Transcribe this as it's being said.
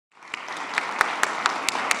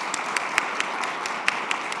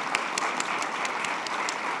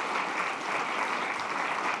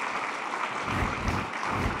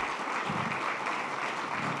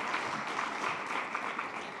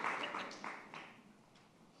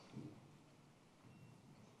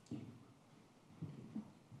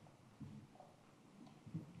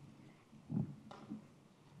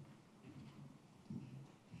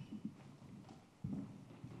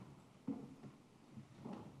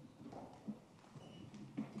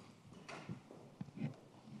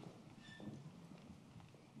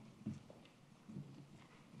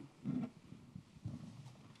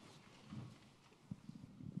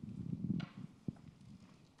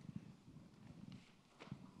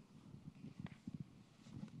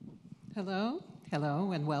Hello,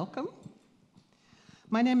 hello, and welcome.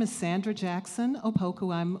 My name is Sandra Jackson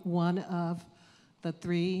Opoku. I'm one of the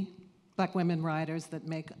 3 Black women writers that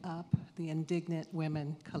make up the Indignant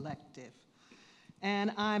Women Collective.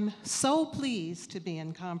 And I'm so pleased to be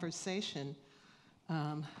in conversation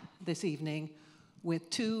this evening with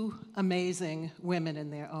 2 amazing women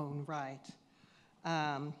in their own right.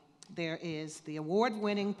 There is the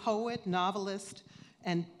award-winning poet, novelist,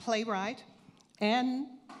 and playwright, and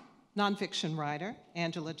nonfiction writer,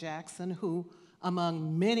 Angela Jackson, who,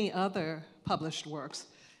 among many other published works,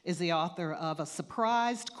 is the author of A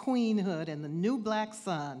Surprised Queenhood in the New Black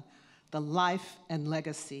Sun, The Life and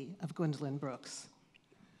Legacy of Gwendolyn Brooks.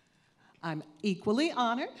 I'm equally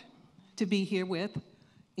honored to be here with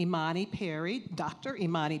Imani Perry, Dr.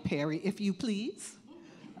 Imani Perry, if you please,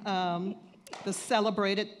 the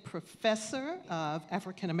celebrated professor of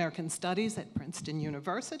African American Studies at Princeton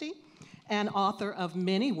University, and author of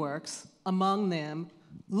many works, among them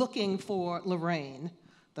Looking for Lorraine,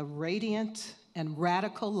 The Radiant and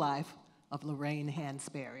Radical Life of Lorraine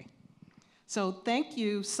Hansberry. So thank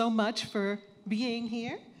you so much for being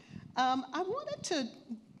here. I wanted to,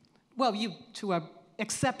 well, you 2 are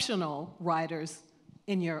exceptional writers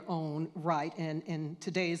in your own right in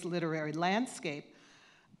today's literary landscape.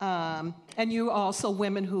 And you are also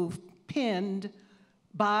women who've penned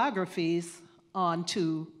biographies on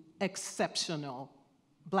 2 exceptional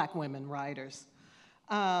Black women writers.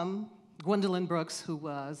 Gwendolyn Brooks, who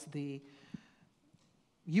was the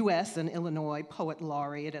US and Illinois Poet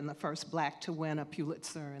Laureate and the first Black to win a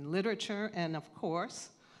Pulitzer in literature, and of course,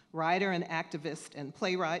 writer and activist and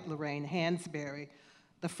playwright Lorraine Hansberry,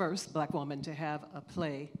 the first Black woman to have a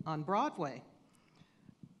play on Broadway.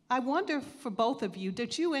 I wonder for both of you,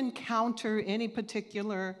 did you encounter any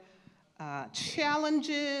particular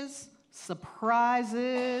challenges,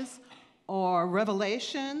 surprises, or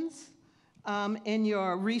revelations in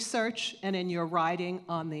your research and in your writing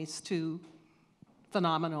on these 2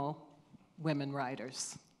 phenomenal women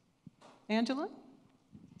writers? Angela?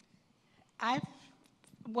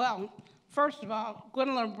 Well, first of all,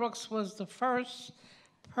 Gwendolyn Brooks was the first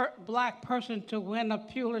Black person to win a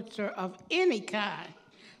Pulitzer of any kind.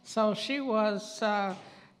 So she was a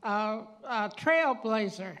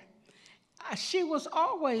trailblazer. She was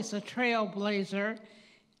always a trailblazer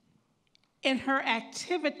in her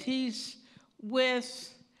activities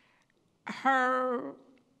with her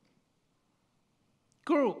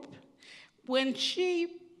group. When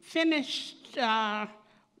she finished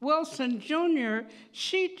Wilson Jr.,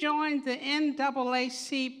 she joined the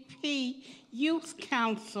NAACP Youth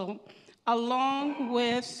Council along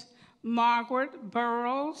with Margaret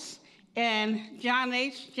Burroughs and John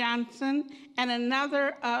H. Johnson and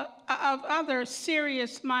another of other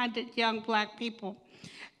serious-minded young Black people.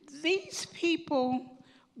 These people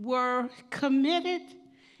were committed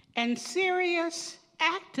and serious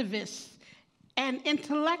activists and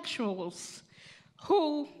intellectuals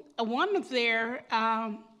who, one of their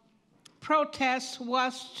protests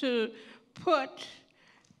was to put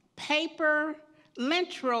paper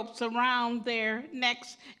lynch ropes around their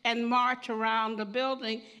necks and march around the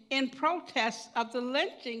building in protest of the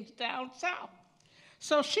lynchings down south.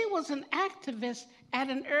 So she was an activist at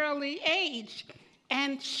an early age,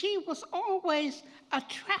 and she was always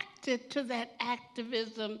attracted to that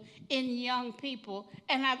activism in young people.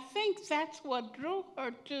 And I think that's what drew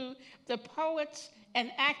her to the poets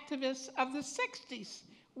and activists of the 60s,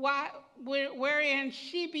 wherein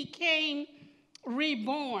she became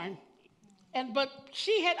reborn. But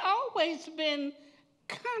she had always been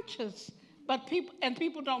conscious, but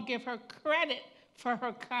people don't give her credit for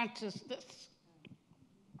her consciousness.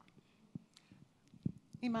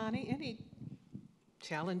 Imani, any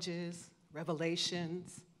challenges,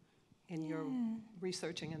 revelations in your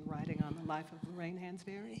researching and writing on the life of Lorraine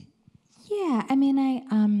Hansberry? Yeah, I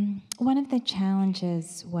mean, one of the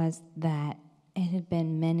challenges was that it had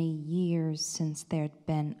been many years since there had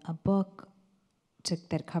been a book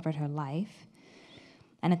that covered her life.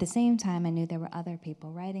 And at the same time, I knew there were other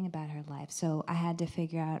people writing about her life. So I had to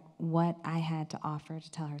figure out what I had to offer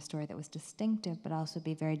to tell her story that was distinctive, but also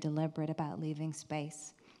be very deliberate about leaving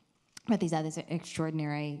space for these other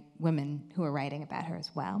extraordinary women who are writing about her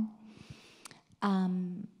as well.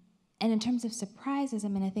 And in terms of surprises, I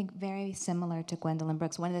mean, I think very similar to Gwendolyn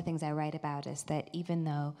Brooks, one of the things I write about is that even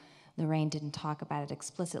though Lorraine didn't talk about it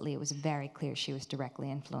explicitly, it was very clear she was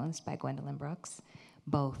directly influenced by Gwendolyn Brooks,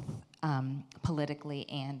 both politically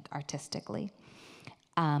and artistically.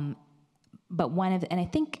 And I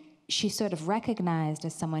think she's sort of recognized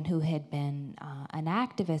as someone who had been an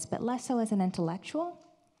activist, but less so as an intellectual.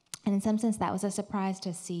 And in some sense, that was a surprise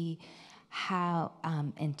to see how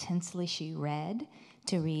intensely she read,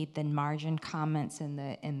 to read the margin comments in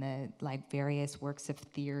the like various works of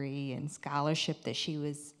theory and scholarship that she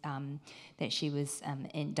was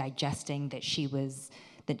in digesting, that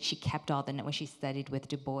she kept all the, when she studied with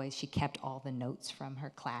Du Bois, she kept all the notes from her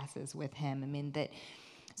classes with him. I mean,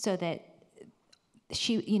 so that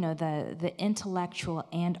she, you know, the intellectual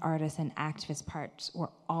and artist and activist parts were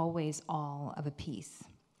always all of a piece.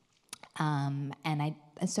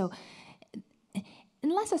 So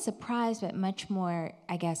less a surprise, but much more,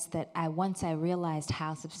 I guess, that once I realized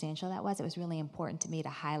how substantial that was, it was really important to me to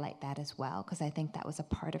highlight that as well, because I think that was a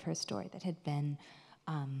part of her story that had been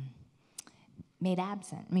made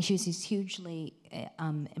absent. I mean, she was this hugely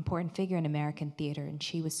important figure in American theater, and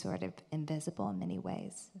she was sort of invisible in many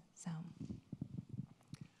ways.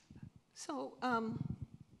 So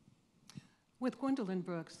with Gwendolyn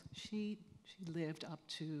Brooks, she lived up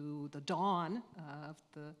to the dawn of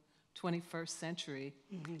the 21st century,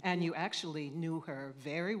 and you actually knew her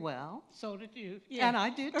very well. So did you. Yeah. And I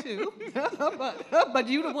did too, but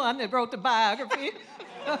you the one that wrote the biography.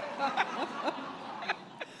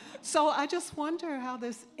 So I just wonder how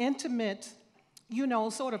this intimate, you know,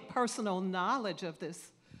 sort of personal knowledge of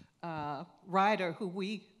this writer who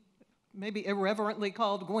we maybe irreverently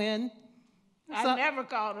called Gwen. I never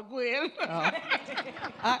called her Gwen.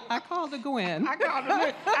 I called her Gwen.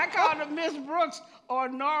 I called her Miss Brooks or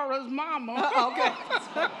Nora's mama. Okay.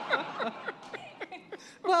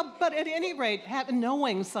 Well, but at any rate,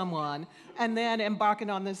 knowing someone and then embarking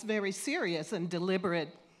on this very serious and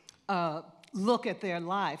deliberate look at their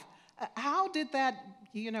life, how did that,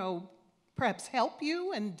 you know, perhaps help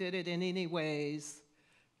you, and did it in any ways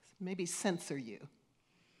maybe censor you?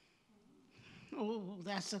 Oh,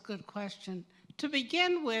 that's a good question. To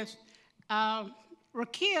begin with,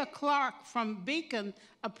 Rakia Clark from Beacon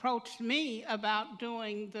approached me about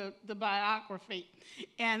doing the biography,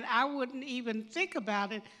 and I wouldn't even think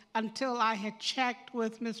about it until I had checked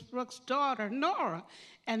with Miss Brooks' daughter, Nora.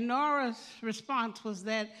 And Nora's response was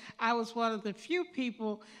that I was one of the few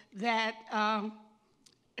people that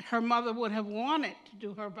her mother would have wanted to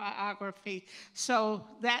do her biography. So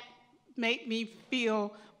that made me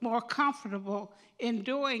feel more comfortable in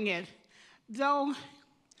doing it. Though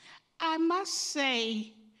I must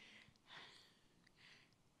say,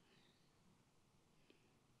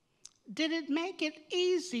 did it make it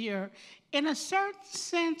easier? In a certain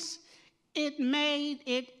sense, it made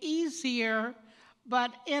it easier,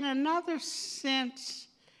 but in another sense,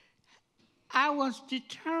 I was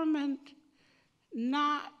determined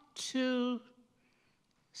not to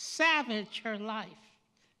savage her life.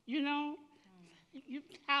 You know,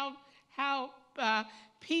 how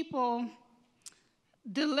people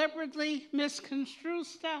deliberately misconstrue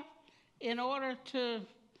stuff in order to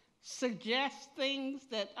suggest things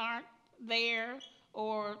that aren't there,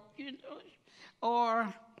 or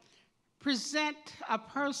or present a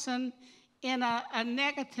person in a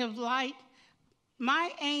negative light.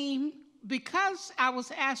 My aim, because I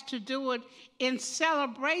was asked to do it in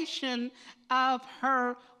celebration of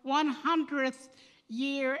her 100th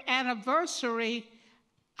year anniversary,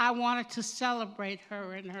 I wanted to celebrate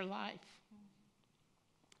her in her life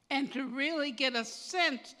and to really get a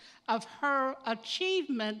sense of her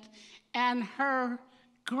achievement and her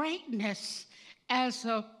greatness as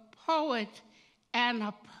a poet and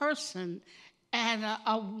a person and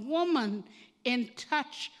a woman in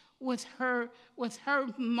touch with her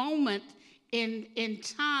moment in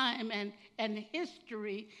time and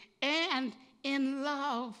history, and in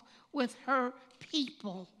love with her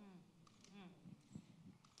people.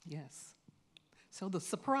 Yes. So the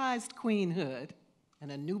surprised queenhood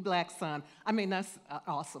and a new black sun. I mean, that's an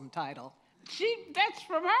awesome title. That's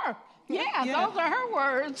from her. Yeah, those are her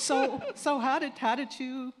words. So how did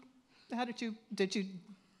you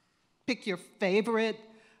pick your favorite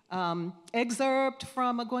excerpt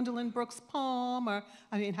from a Gwendolyn Brooks poem, or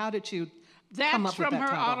I mean, how did you come up with that title? That's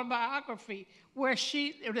from her autobiography, where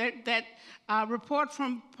that report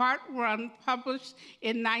from Part 1, published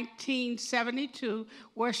in 1972,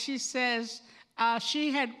 where she says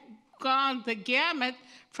she had gone the gamut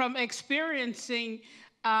from experiencing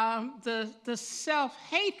the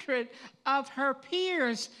self-hatred of her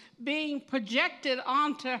peers being projected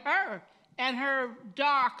onto her, and her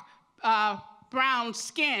dark brown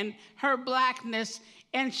skin, her blackness,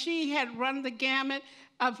 and she had run the gamut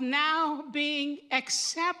of now being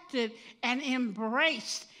accepted and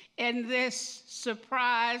embraced in this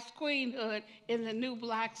surprise queenhood in the new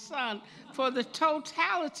black sun, for the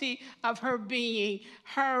totality of her being,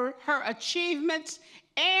 her achievements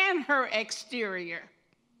and her exterior.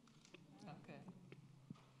 Okay.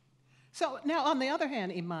 So now, on the other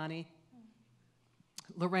hand, Imani,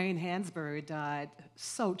 Lorraine Hansberry died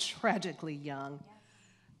so tragically young.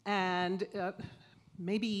 And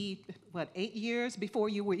maybe, what, 8 years before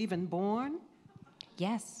you were even born?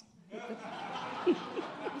 Yes.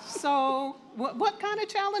 So what kind of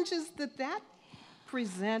challenges did that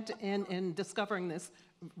present in discovering this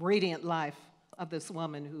radiant life of this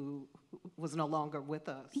woman who was no longer with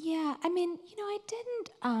us? Yeah, I mean, I didn't,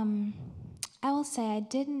 I will say I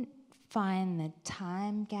didn't find the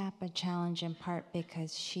time gap a challenge, in part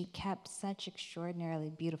because she kept such extraordinarily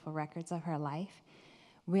beautiful records of her life,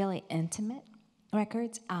 really intimate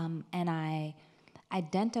records, and I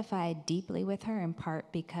identified deeply with her, in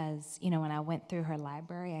part because, when I went through her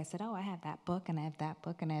library, I said, oh, I have that book, and I have that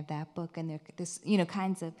book, and I have that book, and there this,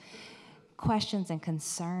 kinds of questions and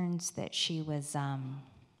concerns that she was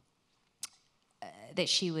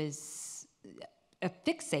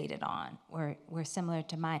fixated on were similar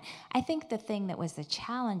to mine. I think the thing that was the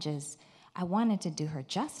challenge is I wanted to do her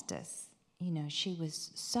justice. She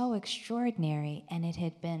was so extraordinary, and it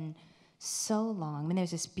had been so long. I mean,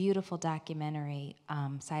 there's this beautiful documentary,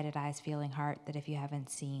 Sighted Eyes, Feeling Heart, that if you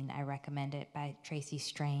haven't seen, I recommend it, by Tracy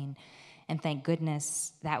Strain. And thank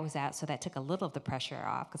goodness that was out, so that took a little of the pressure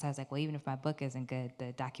off, because I was like, well, even if my book isn't good,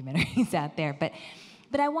 the documentary's out there. But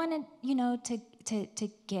I wanted, to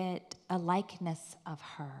get a likeness of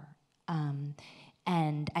her.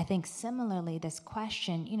 And I think similarly, this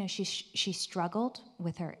question, she struggled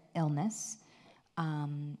with her illness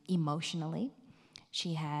emotionally.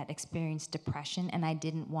 She had experienced depression, and I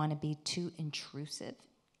didn't want to be too intrusive.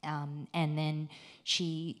 And then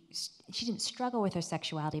she didn't struggle with her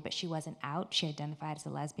sexuality, but she wasn't out. She identified as a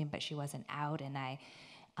lesbian, but she wasn't out. And I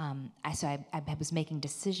was making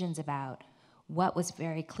decisions about what was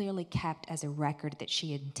very clearly kept as a record that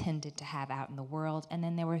she intended to have out in the world. And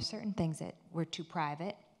then there were certain things that were too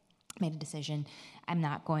private. Made a decision. I'm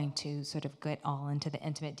not going to sort of get all into the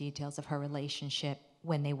intimate details of her relationship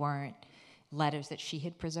when they weren't letters that she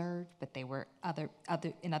had preserved, but they were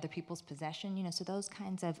in other people's possession. So those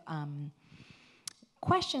kinds of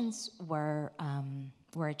questions were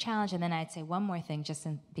a challenge. And then I'd say one more thing, just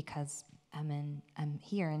because I'm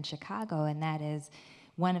here in Chicago, and that is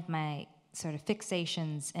one of my sort of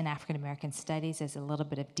fixations in African American studies is a little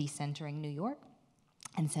bit of decentering New York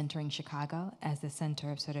and centering Chicago as the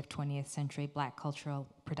center of sort of 20th century Black cultural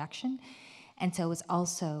production. And so it was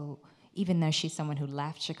also, even though she's someone who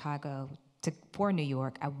left Chicago for New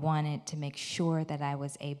York, I wanted to make sure that I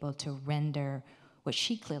was able to render what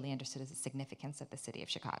she clearly understood as the significance of the city of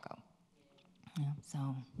Chicago.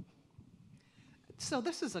 So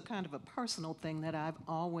this is a kind of a personal thing that I've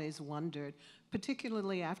always wondered,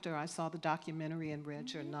 particularly after I saw the documentary and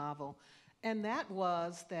read your novel, and that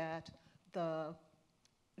was that the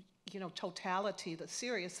totality, the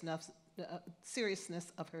seriousness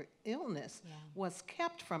of her illness was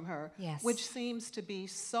kept from her, Yes. which seems to be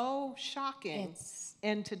so shocking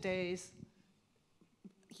in today's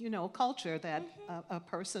culture, that a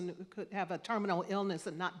person could have a terminal illness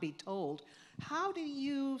and not be told. How do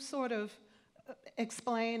you sort of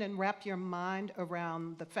explain and wrap your mind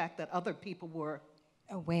around the fact that other people were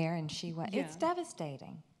aware, and she was? Yeah. It's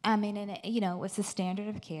devastating. I mean, and it was the standard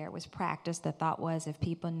of care. It was practice. The thought was if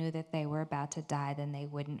people knew that they were about to die, then they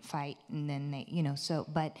wouldn't fight, and then they,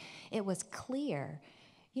 but it was clear,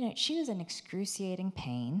 she was in excruciating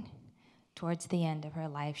pain. Towards the end of her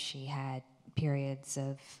life, she had periods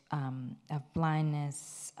of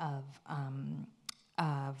blindness, I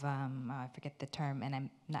forget the term, and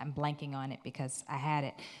I'm blanking on it because I had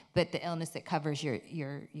it, but the illness that covers your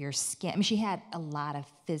skin. I mean, she had a lot of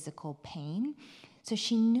physical pain. So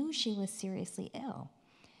she knew she was seriously ill,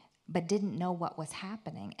 but didn't know what was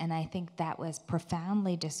happening. And I think that was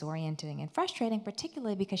profoundly disorienting and frustrating,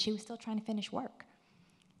 particularly because she was still trying to finish work.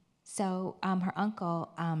 So her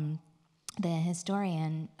uncle, the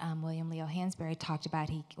historian, William Leo Hansberry, talked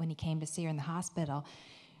about when he came to see her in the hospital,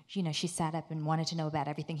 she sat up and wanted to know about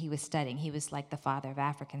everything he was studying. He was like the father of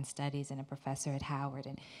African studies and a professor at Howard.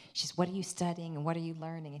 And she's, what are you studying and what are you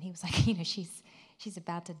learning? And he was like, she's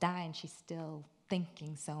about to die and she's still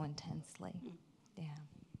thinking so intensely. Yeah.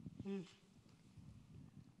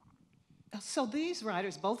 So these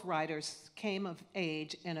writers, both writers, came of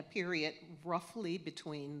age in a period roughly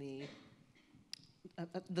between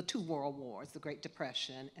the two world wars, the Great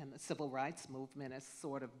Depression and the Civil Rights Movement, as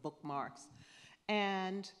sort of bookmarks.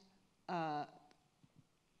 And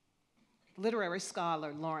literary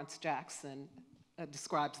scholar Lawrence Jackson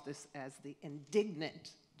describes this as the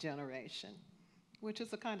indignant generation, which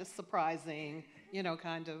is a kind of surprising,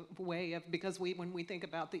 kind of way of, because when we think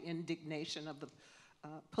about the indignation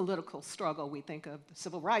political struggle. We think of the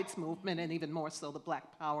civil rights movement and even more so the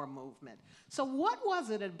Black Power movement. So what was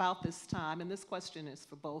it about this time, and this question is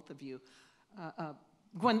for both of you,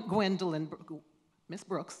 Gwendolyn, Miss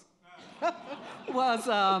Brooks, was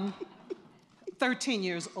 13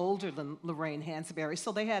 years older than Lorraine Hansberry,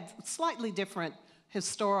 so they had slightly different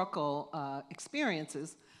historical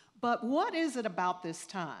experiences. But what is it about this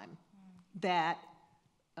time that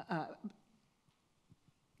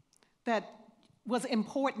that was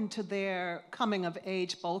important to their coming of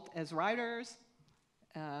age, both as writers,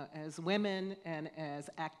 as women, and as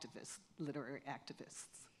activists, literary activists?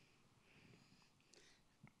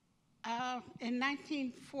 In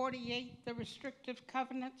 1948, the restrictive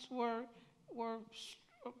covenants were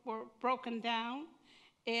broken down,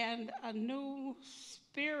 and a new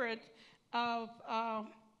spirit of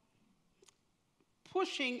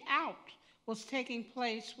pushing out was taking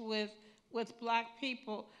place with Black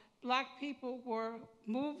people. Black people were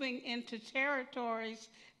moving into territories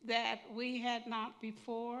that we had not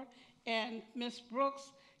before, and Miss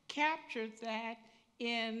Brooks captured that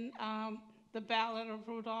in the Ballad of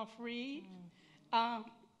Rudolph Reed.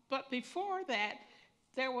 But before that,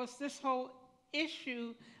 there was this whole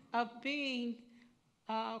issue of being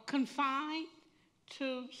confined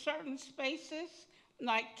to certain spaces,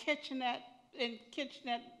 like kitchenette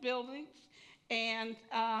buildings. And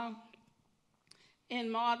in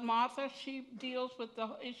Maud Martha, she deals with the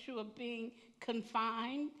issue of being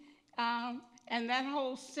confined, and that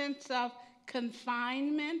whole sense of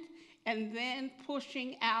confinement, and then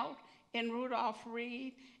pushing out in Rudolph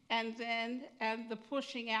Reed, and the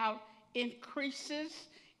pushing out increases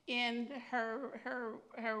in her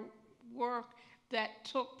work that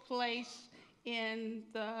took place in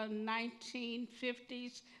the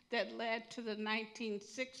 1950s that led to the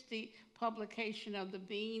 1960 publication of The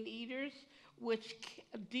Bean Eaters, which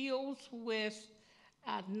deals with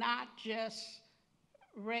not just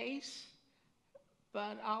race,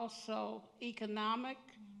 but also economic,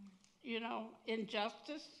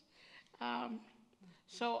 injustice.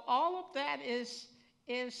 So all of that is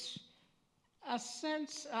a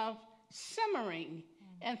sense of simmering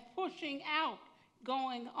and pushing out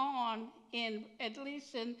going on at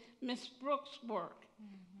least in Miss Brooks' work.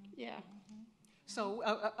 Yeah. So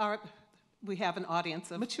we have an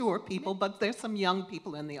audience of mature people, but there's some young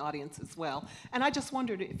people in the audience as well. And I just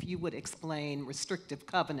wondered if you would explain restrictive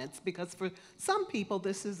covenants, because for some people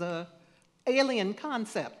this is a alien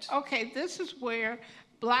concept. Okay, this is where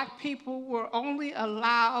Black people were only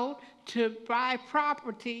allowed to buy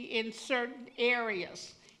property in certain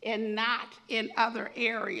areas and not in other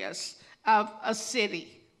areas of a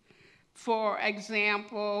city. For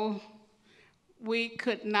example, we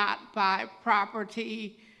could not buy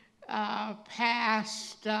property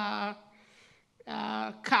past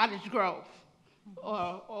Cottage Grove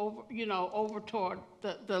or over toward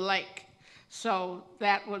the lake. So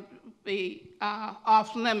that would be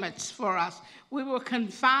off limits for us. We were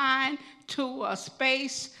confined to a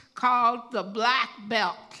space called the Black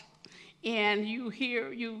Belt. And you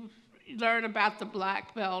learn about the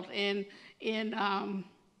Black Belt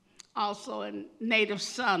also in Native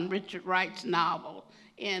Son, Richard Wright's novel,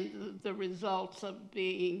 and the results of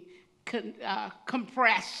being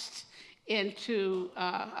compressed into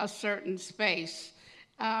a certain space.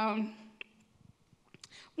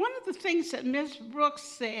 One of the things that Ms. Brooks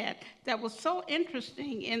said that was so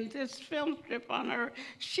interesting in this film strip on her,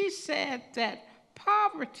 she said that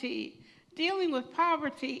dealing with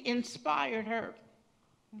poverty inspired her.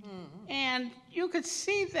 Mm-hmm. And you could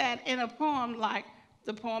see that in a poem like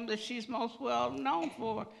the poem that she's most well known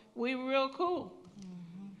for, We Real Cool,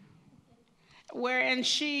 mm-hmm. wherein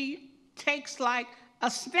she takes like a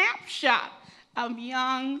snapshot of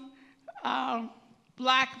young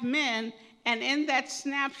Black men, and in that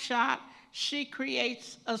snapshot, she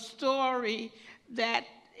creates a story that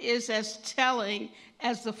is as telling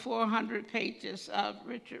as the 400 pages of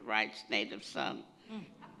Richard Wright's Native Son. Mm.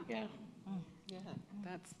 Yeah. Mm. Yeah,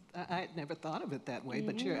 I had never thought of it that way, mm-hmm.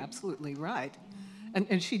 but you're absolutely right. Mm-hmm.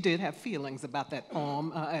 And she did have feelings about that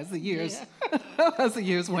poem as the years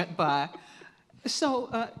went by. So,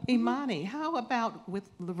 Imani, how about with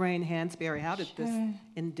Lorraine Hansberry? How did this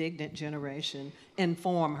indignant generation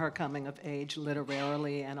inform her coming of age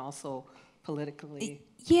literarily and also politically?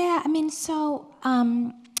 Yeah, I mean, so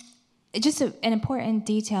just an important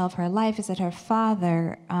detail of her life is that her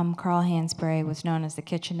father, Carl Hansberry, was known as the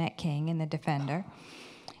Kitchenette King and the Defender.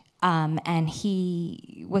 And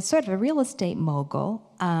he was sort of a real estate mogul,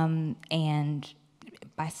 and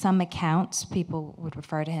by some accounts, people would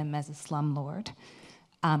refer to him as a slumlord.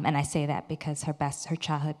 And I say that because her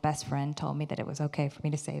childhood best friend told me that it was okay for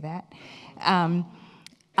me to say that.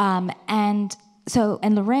 And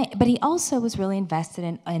Lorraine, but he also was really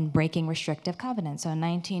invested in breaking restrictive covenants. So in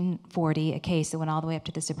 1940, a case that went all the way up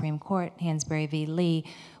to the Supreme Court, Hansberry v. Lee,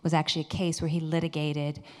 was actually a case where he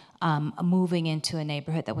litigated moving into a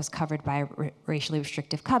neighborhood that was covered by a racially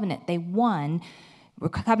restrictive covenant. They won.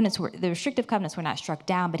 The restrictive covenants were not struck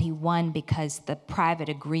down, but he won because the private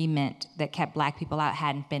agreement that kept black people out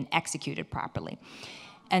hadn't been executed properly.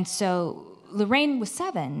 And so Lorraine was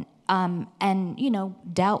 7, and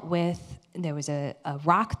dealt with. There was a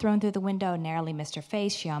rock thrown through the window, narrowly missed her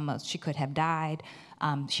face. She could have died.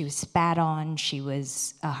 She was spat on. She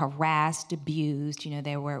was harassed, abused.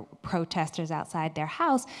 There were protesters outside their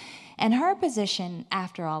house. And her position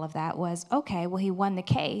after all of that was, okay, well, he won the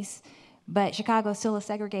case, but Chicago is still as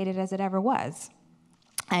segregated as it ever was.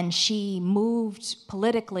 And she moved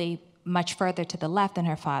politically much further to the left than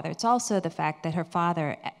her father. It's also the fact that her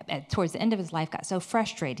father, towards the end of his life, got so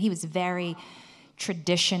frustrated. He was very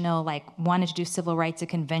traditional, wanted to do civil rights a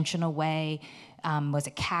conventional way, was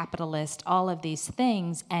a capitalist, all of these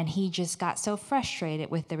things, and he just got so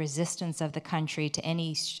frustrated with the resistance of the country to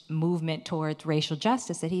any movement towards racial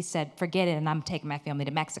justice that he said, forget it, and I'm taking my family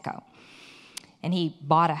to Mexico. And he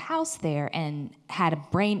bought a house there and had a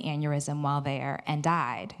brain aneurysm while there and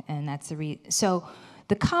died, and that's the reason. So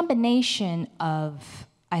the combination of,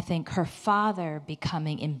 I think, her father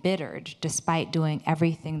becoming embittered despite doing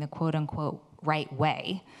everything the quote-unquote right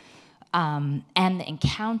way, and the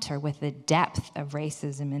encounter with the depth of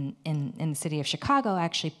racism in the city of Chicago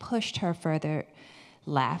actually pushed her further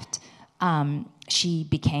left. She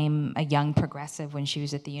became a young progressive when she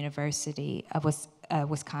was at the University of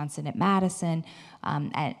Wisconsin at Madison.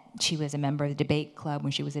 She was a member of the debate club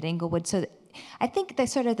when she was at Inglewood. So I think that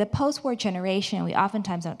sort of the post-war generation, we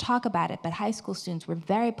oftentimes don't talk about it, but high school students were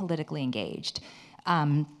very politically engaged.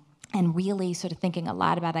 And really sort of thinking a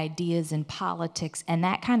lot about ideas and politics, and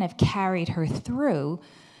that kind of carried her through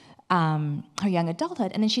her young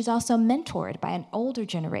adulthood. And then she's also mentored by an older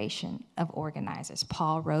generation of organizers,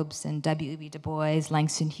 Paul Robeson, W.E.B. Du Bois,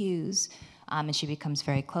 Langston Hughes, and she becomes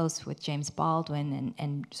very close with James Baldwin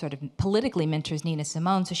and sort of politically mentors Nina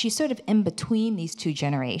Simone. So she's sort of in between these two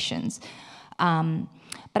generations. But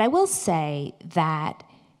I will say that,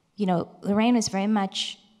 Lorraine was very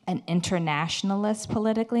much an internationalist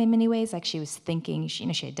politically in many ways. She was thinking,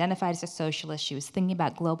 she identified as a socialist, she was thinking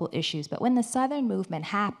about global issues, but when the Southern movement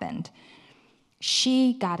happened,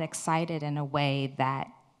 she got excited in a way that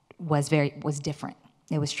was different.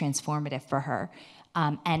 It was transformative for her.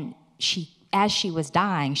 And as she was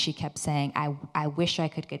dying, she kept saying, I wish I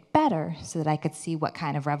could get better so that I could see what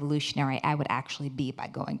kind of revolutionary I would actually be by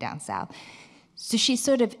going down south. So she's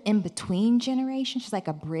sort of in between generations. She's like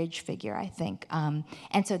a bridge figure, I think.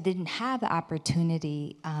 And so didn't have the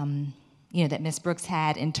opportunity, that Miss Brooks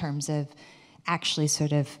had in terms of actually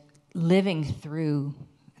sort of living through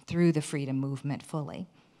the freedom movement fully.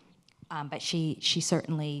 But she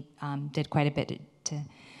certainly did quite a bit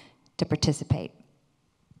to participate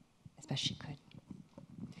as best she could.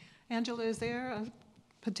 Angela, is there a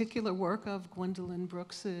particular work of Gwendolyn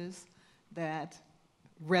Brooks's that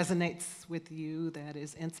resonates with you, that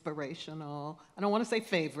is inspirational? I don't want to say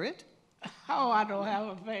favorite. Oh, I don't have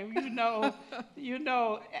a favorite.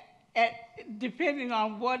 Depending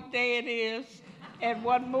on what day it is and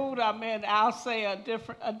what mood I'm in, I'll say a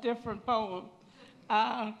different poem.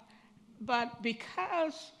 But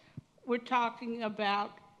because we're talking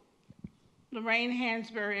about Lorraine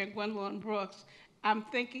Hansberry and Gwendolyn Brooks, I'm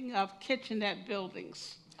thinking of kitchenette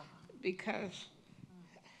buildings, because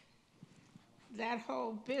that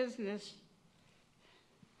whole business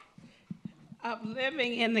of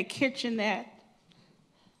living in the kitchenette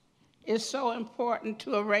is so important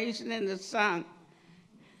to a Raisin in the Sun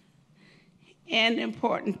and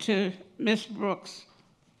important to Miss Brooks.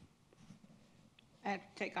 I had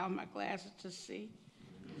to take off my glasses to see.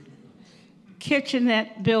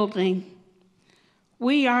 Kitchenette building.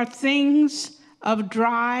 We are things of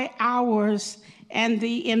dry hours and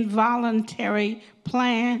the involuntary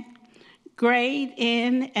plan. Grayed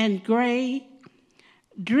in and gray.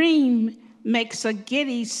 Dream makes a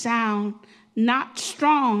giddy sound, not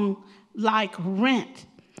strong like rent.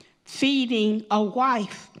 Feeding a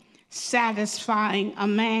wife, satisfying a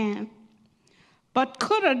man. But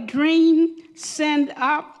could a dream send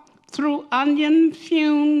up through onion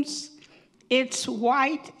fumes its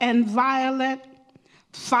white and violet,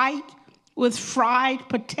 fight with fried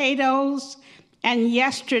potatoes and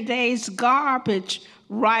yesterday's garbage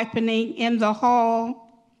ripening in the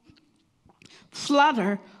hall?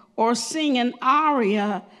 Flutter or sing an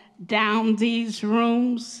aria down these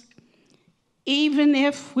rooms, even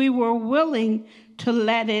if we were willing to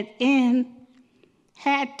let it in.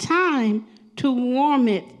 had time to warm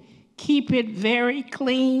it, keep it very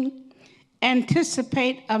clean,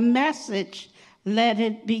 anticipate a message, let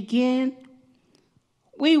it begin.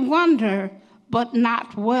 We wonder, but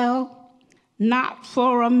not well, not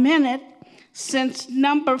for a minute, since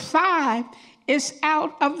number 5 is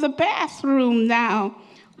out of the bathroom now.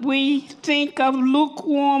 We think of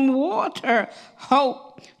lukewarm water,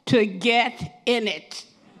 hope to get in it.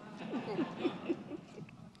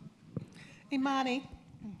 Imani,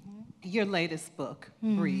 your latest book,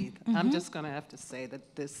 Breathe. I'm just going to have to say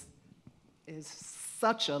that this is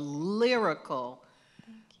such a lyrical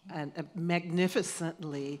and a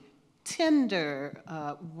magnificently tender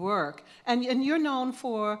work. And you're known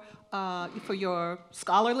for your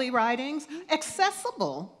scholarly writings,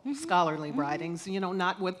 accessible scholarly writings, you know,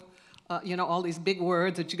 not with, all these big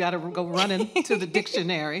words that you got to go running to the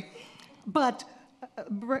dictionary. But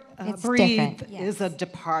Breathe different, yes. is a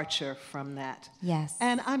departure from that. Yes.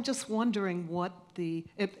 And I'm just wondering what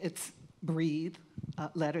it's Breathe,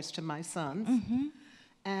 Letters to My Sons.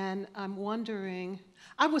 And I'm wondering,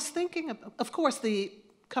 I was thinking of course, the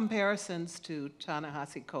comparisons to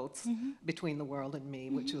Ta-Nehisi Coates' Between the World and Me,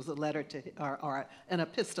 which was a letter to, or an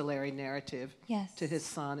epistolary narrative Yes. to his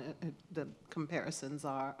son. The comparisons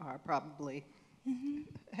are probably,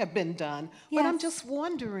 have been done. But I'm Yes. just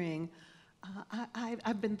wondering,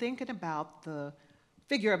 I've been thinking about the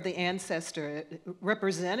figure of the ancestor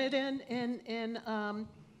represented in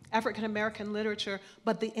African American literature,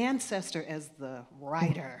 but the ancestor as the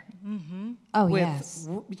writer. Oh, With, yes.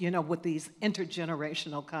 with these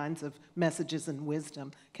intergenerational kinds of messages and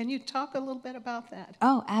wisdom. Can you talk a little bit about that?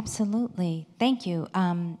 Oh, absolutely. Thank you.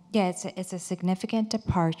 Yeah, it's a significant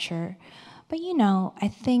departure. But, I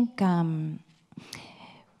think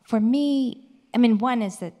for me, one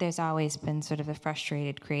is that there's always been sort of a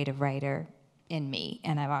frustrated creative writer in me,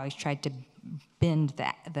 and I've always tried to bend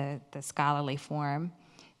the scholarly form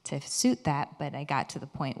to suit that, but I got to the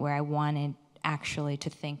point where I wanted actually to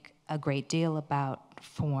think a great deal about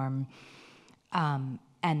form, and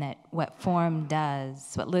that what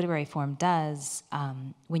literary form does,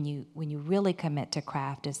 when you really commit to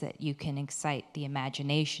craft, is that you can excite the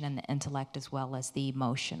imagination and the intellect as well as the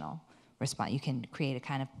emotional response. You can create a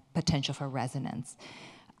kind of potential for resonance,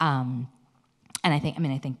 and I think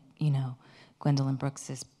Gwendolyn Brooks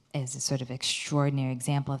is a sort of extraordinary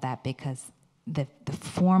example of that, because the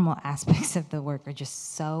formal aspects of the work are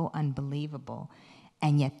just so unbelievable,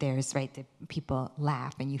 and yet there's the people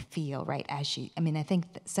laugh and you feel as she. I think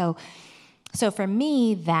so. So for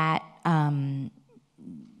me, that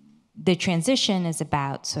the transition is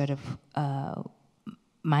about sort of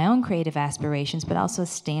my own creative aspirations, but also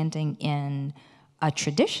standing in a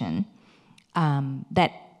tradition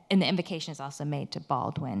that, and the invocation is also made to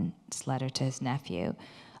Baldwin's letter to his nephew.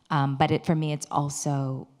 But for me, it's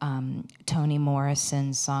also Toni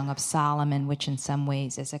Morrison's Song of Solomon, which in some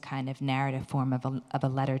ways is a kind of narrative form of a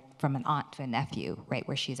letter from an aunt to a nephew,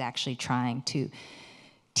 where she's actually trying to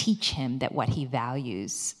teach him that what he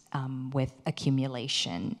values with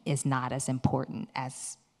accumulation is not as important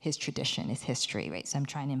as his tradition, his history, right? So I'm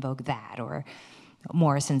trying to invoke that, or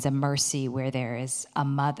Morrison's A Mercy, where there is a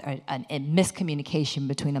miscommunication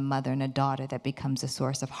between a mother and a daughter that becomes a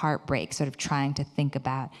source of heartbreak, sort of trying to think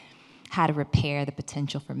about how to repair the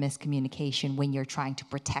potential for miscommunication when you're trying to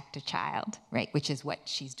protect a child, right? Which is what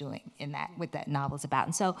she's doing what that novel's about.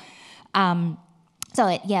 And so,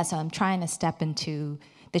 so I'm trying to step into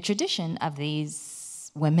the tradition of these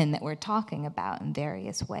women that we're talking about in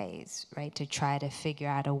various ways, right? To try to figure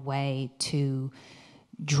out a way to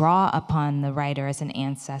draw upon the writer as an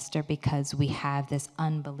ancestor, because we have this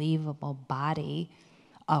unbelievable body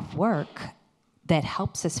of work that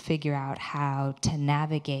helps us figure out how to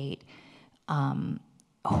navigate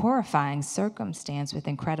horrifying circumstance with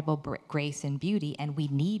incredible grace and beauty, and we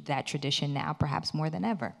need that tradition now perhaps more than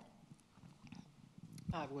ever.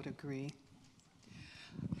 I would agree.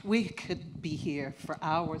 We could be here for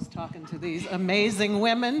hours talking to these amazing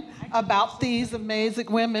women about these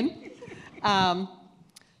amazing women.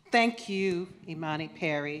 Thank you, Imani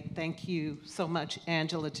Perry. Thank you so much,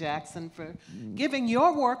 Angela Jackson, for giving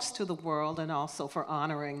your works to the world, and also for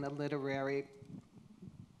honoring the literary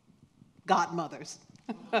godmothers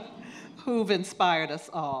who've inspired us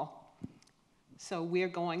all. So we're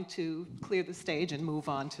going to clear the stage and move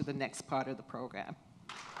on to the next part of the program.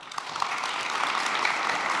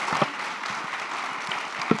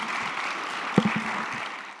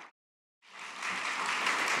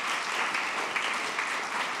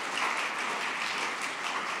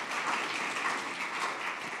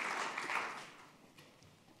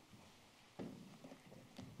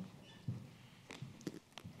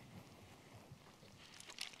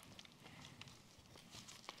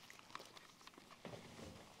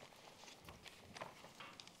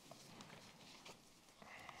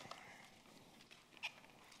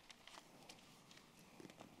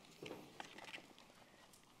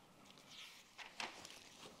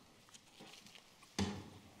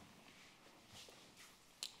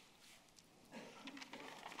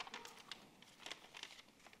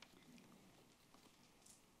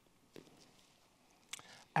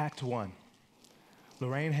 Act 1.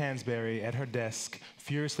 Lorraine Hansberry, at her desk,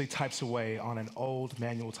 furiously types away on an old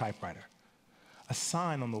manual typewriter. A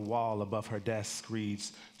sign on the wall above her desk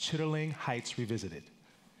reads, Chitterling Heights Revisited.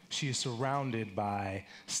 She is surrounded by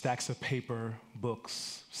stacks of paper,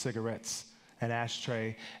 books, cigarettes, an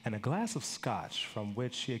ashtray, and a glass of scotch from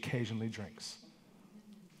which she occasionally drinks.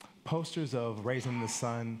 Posters of Raising the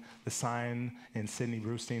Sun, the sign in Sidney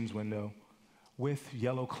Brustein's window, with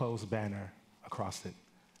yellow closed banner across it,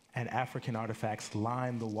 and African artifacts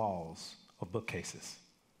line the walls of bookcases.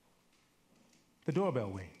 The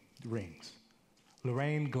doorbell rings.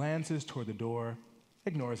 Lorraine glances toward the door,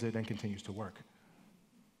 ignores it, and continues to work.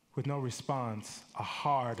 With no response, a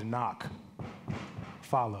hard knock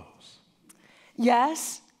follows.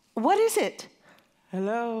 Yes? What is it?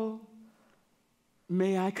 Hello?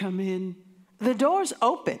 May I come in? The door's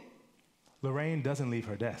open. Lorraine doesn't leave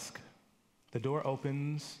her desk. The door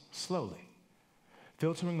opens slowly.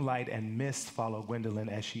 Filtering light and mist follow Gwendolyn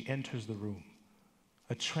as she enters the room.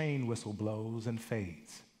 A train whistle blows and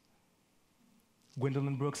fades.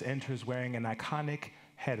 Gwendolyn Brooks enters wearing an iconic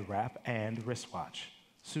head wrap and wristwatch,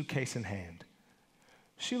 suitcase in hand.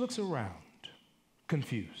 She looks around,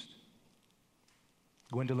 confused.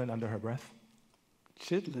 Gwendolyn under her breath.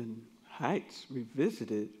 Chitlin Heights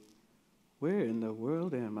Revisited? Where in the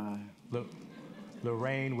world am I?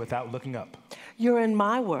 Lorraine without looking up. You're in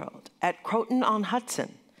my world, at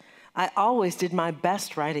Croton-on-Hudson. I always did my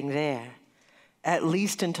best writing there, at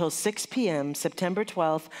least until 6 p.m., September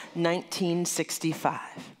 12th, 1965.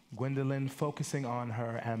 Gwendolyn focusing on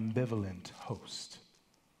her ambivalent host.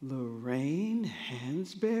 Lorraine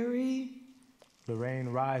Hansberry? Lorraine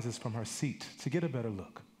rises from her seat to get a better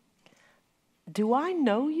look. Do I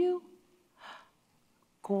know you?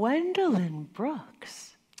 Gwendolyn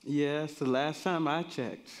Brooks. Yes, the last time I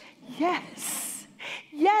checked. Yes.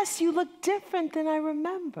 Yes, you look different than I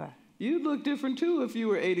remember. You'd look different too if you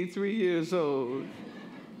were 83 years old.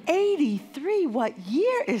 83? What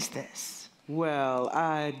year is this? Well,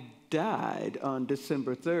 I died on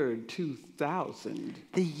December 3rd, 2000.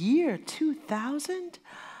 The year 2000?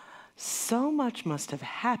 So much must have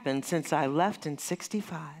happened since I left in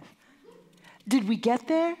 65. Did we get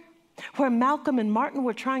there? Where Malcolm and Martin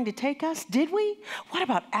were trying to take us? Did we? What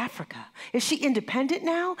about Africa? Is she independent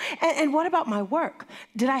now? And what about my work?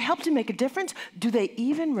 Did I help to make a difference? Do they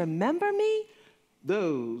even remember me?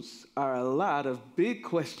 Those are a lot of big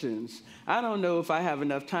questions. I don't know if I have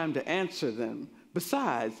enough time to answer them.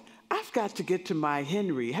 Besides, I've got to get to my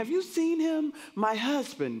Henry. Have you seen him? My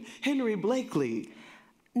husband, Henry Blakely.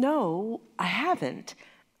 No, I haven't.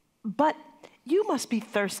 But you must be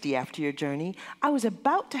thirsty after your journey. I was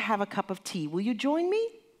about to have a cup of tea. Will you join me?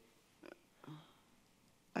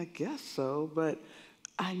 I guess so, but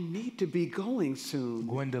I need to be going soon.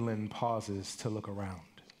 Gwendolyn pauses to look around.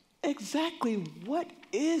 Exactly what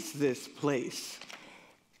is this place?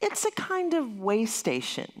 It's a kind of way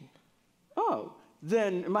station. Oh,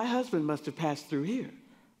 then my husband must have passed through here.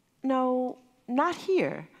 No, not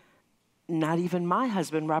here. Not even my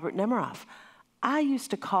husband, Robert Nemiroff. I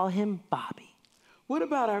used to call him Bobby. What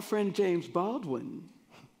about our friend James Baldwin?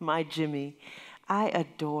 My Jimmy. I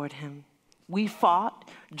adored him. We fought,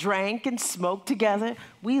 drank, and smoked together.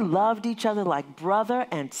 We loved each other like brother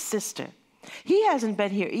and sister. He hasn't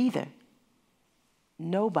been here either.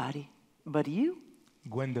 Nobody but you.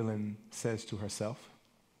 Gwendolyn says to herself.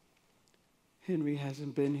 Henry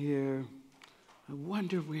hasn't been here. I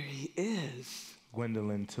wonder where he is.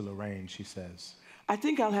 Gwendolyn to Lorraine, she says. I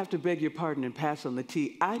think I'll have to beg your pardon and pass on the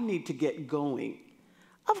tea. I need to get going.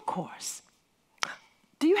 Of course.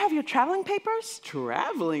 Do you have your traveling papers?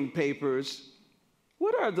 Traveling papers?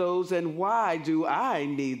 What are those and why do I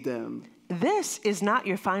need them? This is not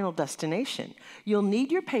your final destination. You'll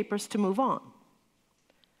need your papers to move on.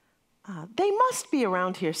 They must be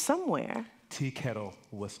around here somewhere. Tea kettle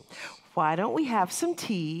whistles. Why don't we have some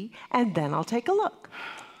tea and then I'll take a look.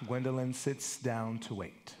 Gwendolyn sits down to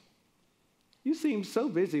wait. You seemed so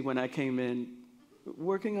busy when I came in.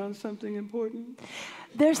 Working on something important?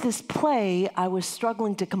 There's this play I was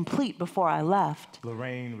struggling to complete before I left.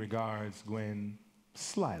 Lorraine regards Gwen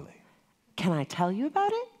slyly. Can I tell you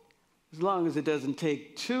about it? As long as it doesn't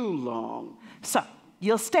take too long. So,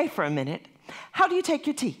 you'll stay for a minute. How do you take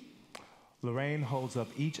your tea? Lorraine holds up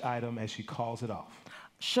each item as she calls it off.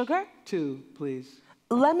 Sugar? 2, please.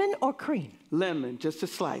 Lemon or cream? Lemon, just a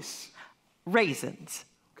slice. Raisins.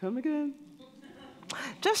 Come again?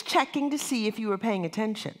 Just checking to see if you were paying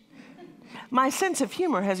attention. My sense of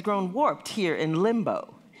humor has grown warped here in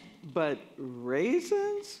limbo. But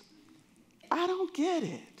raisins? I don't get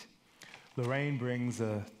it. Lorraine brings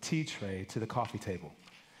a tea tray to the coffee table.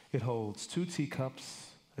 It holds 2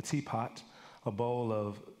 teacups, a a teapot, a bowl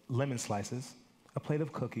of lemon slices, a plate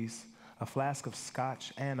of cookies, a flask of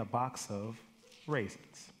scotch, and a box of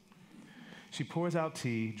raisins. She pours out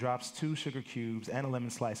tea, drops 2 sugar cubes and a lemon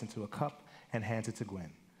slice into a cup, and hands it to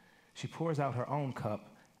Gwen. She pours out her own cup,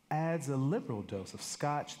 adds a liberal dose of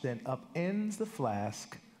scotch, then upends the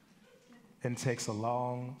flask and takes a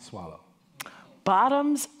long swallow.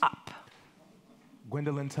 Bottoms up.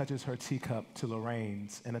 Gwendolyn touches her teacup to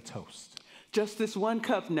Lorraine's in a toast. Just this one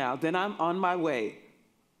cup now, then I'm on my way.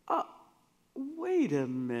 Wait a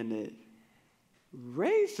minute.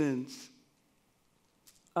 Raisins?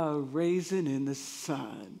 A raisin in the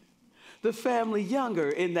sun. The family younger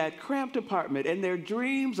in that cramped apartment and their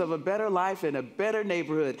dreams of a better life in a better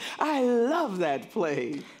neighborhood. I love that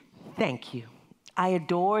play. Thank you. I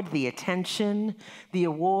adored the attention, the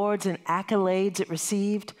awards and accolades it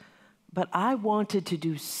received, but I wanted to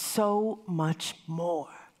do so much more.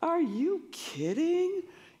 Are you kidding?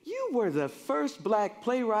 You were the first Black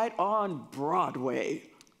playwright on Broadway.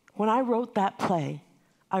 When I wrote that play,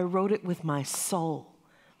 I wrote it with my soul.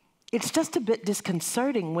 It's just a bit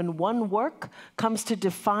disconcerting when one work comes to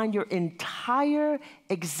define your entire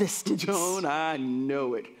existence. Don't I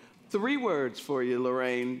know it? 3 words for you,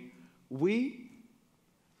 Lorraine. We,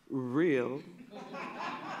 real,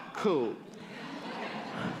 cool.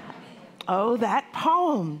 Oh, that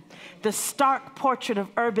poem, the stark portrait of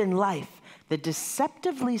urban life, the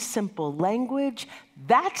deceptively simple language,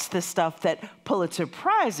 that's the stuff that Pulitzer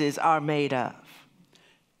Prizes are made of.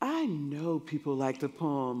 I know people like the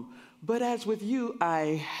poem, but as with you,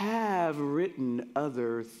 I have written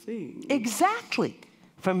other things. Exactly.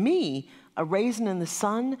 For me, A Raisin in the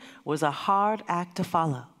Sun was a hard act to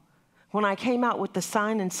follow. When I came out with The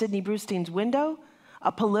Sign in Sidney Brustein's window,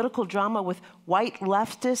 a political drama with white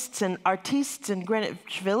leftists and artistes in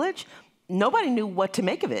Greenwich Village, nobody knew what to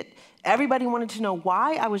make of it. Everybody wanted to know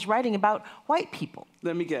why I was writing about white people.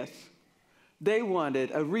 Let me guess. They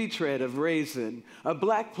wanted a retread of Raisin, a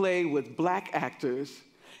Black play with Black actors.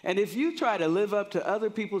 And if you try to live up to other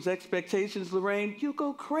people's expectations, Lorraine, you'll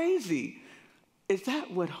go crazy. Is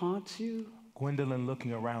that what haunts you? Gwendolyn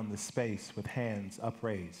looking around the space with hands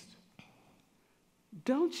upraised.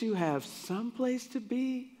 Don't you have some place to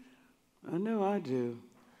be? I know I do.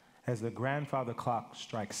 As the grandfather clock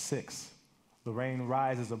strikes 6, Lorraine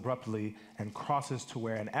rises abruptly and crosses to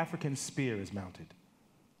where an African spear is mounted.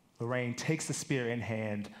 Lorraine takes the spear in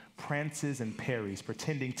hand, prances and parries,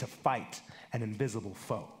 pretending to fight an invisible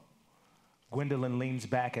foe. Gwendolyn leans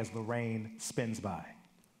back as Lorraine spins by.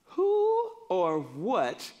 Who or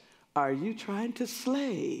what are you trying to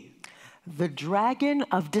slay? The dragon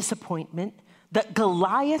of disappointment, the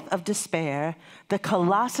Goliath of despair, the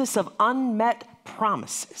colossus of unmet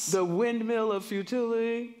promises. The windmill of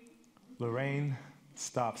futility? Lorraine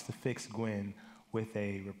stops to fix Gwen with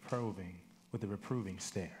a reproving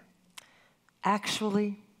stare.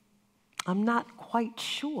 Actually, I'm not quite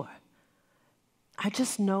sure. I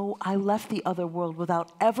just know I left the other world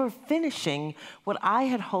without ever finishing what I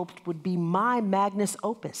had hoped would be my magnus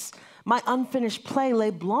opus, my unfinished play,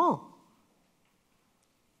 Les Blancs.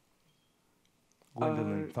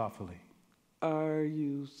 Gwendolyn thoughtfully. Are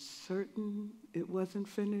you certain it wasn't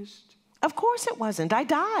finished? Of course it wasn't. I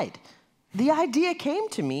died. The idea came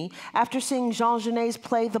to me after seeing Jean Genet's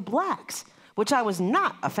play The Blacks, which I was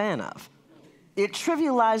not a fan of. It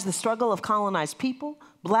trivialized the struggle of colonized people,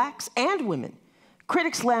 blacks, and women.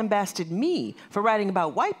 Critics lambasted me for writing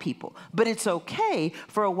about white people, but it's okay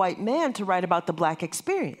for a white man to write about the Black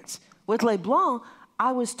experience. With Les Blancs,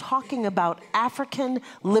 I was talking about African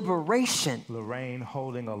liberation. Lorraine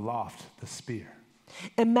holding aloft the spear.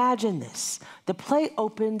 Imagine this. The play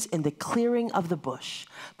opens in the clearing of the bush,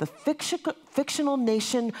 the fictional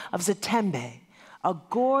nation of Zatembe. A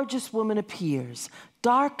gorgeous woman appears,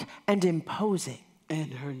 dark and imposing.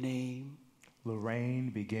 And her name?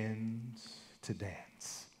 Lorraine begins to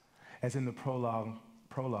dance. As in the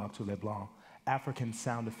prologue to Les Blancs, African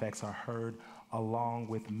sound effects are heard along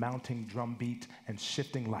with mounting drum beat and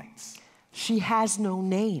shifting lights. She has no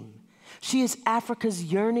name. She is Africa's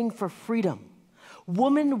yearning for freedom.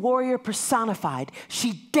 Woman warrior personified,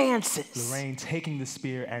 she dances. Lorraine taking the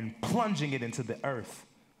spear and plunging it into the earth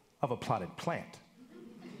of a plotted plant.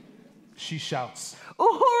 She shouts,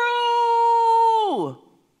 Uhuru!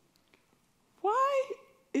 Why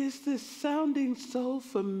is this sounding so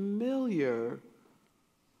familiar?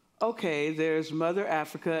 Okay, there's Mother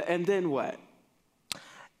Africa, and then what?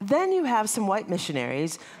 Then you have some white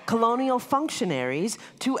missionaries, colonial functionaries,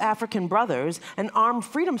 2 African brothers, an armed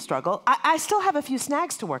freedom struggle. I still have a few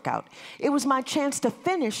snags to work out. It was my chance to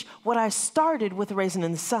finish what I started with A Raisin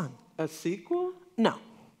in the Sun. A sequel? No,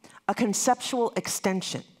 a conceptual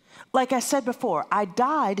extension. Like I said before, I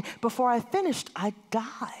died before I finished. I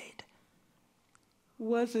died.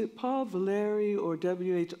 Was it Paul Valéry or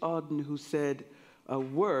W.H. Auden who said, a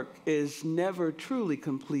work is never truly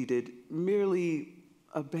completed, merely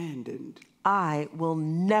abandoned? I will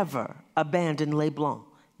never abandon Les Blancs.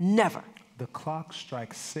 Never. The clock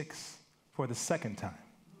strikes 6 for the second time.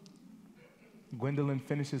 Gwendolyn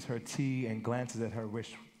finishes her tea and glances at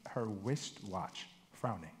her wristwatch,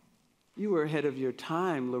 frowning. You were ahead of your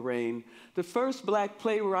time, Lorraine. The first Black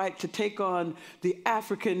playwright to take on the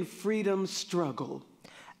African freedom struggle.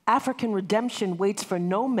 African redemption waits for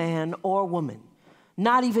no man or woman,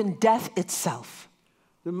 not even death itself.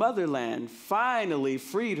 The motherland finally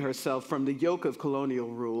freed herself from the yoke of colonial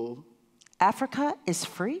rule. Africa is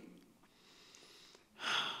free?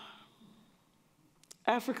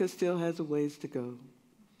 Africa still has a ways to go,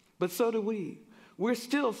 but so do we. We're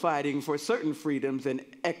still fighting for certain freedoms and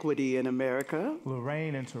equity in America.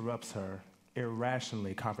 Lorraine interrupts her,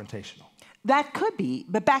 irrationally confrontational. That could be,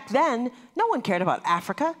 but back then, no one cared about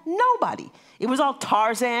Africa. Nobody. It was all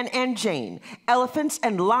Tarzan and Jane, elephants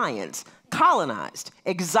and lions, colonized,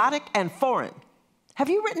 exotic and foreign. Have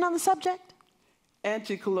you written on the subject?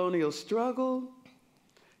 Anti-colonial struggle?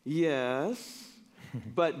 Yes.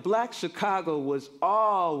 But Black Chicago was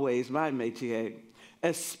always my métier,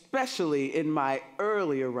 especially in my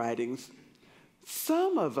earlier writings.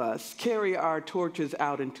 Some of us carry our torches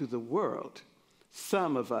out into the world.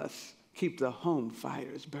 Some of us keep the home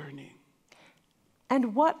fires burning.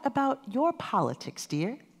 And what about your politics,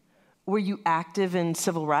 dear? Were you active in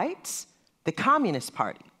civil rights, the Communist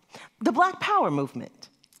Party, the Black Power movement?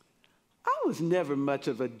 I was never much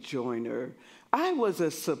of a joiner. I was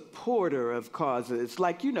a supporter of causes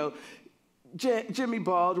like, Jimmy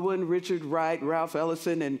Baldwin, Richard Wright, Ralph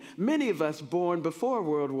Ellison, and many of us born before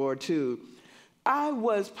World War II. I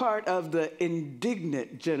was part of the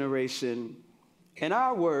indignant generation. In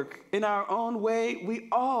our work, in our own way, we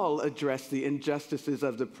all address the injustices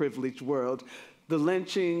of the privileged world, the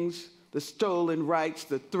lynchings, the stolen rights,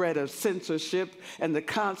 the threat of censorship, and the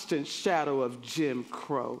constant shadow of Jim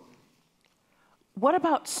Crow. What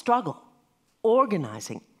about struggle,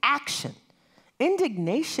 organizing, action?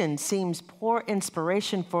 Indignation seems poor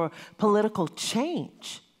inspiration for political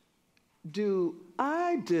change. Do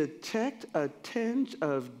I detect a tinge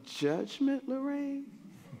of judgment, Lorraine?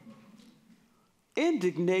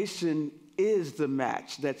 Indignation is the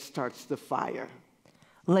match that starts the fire.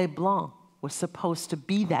 Les Blancs was supposed to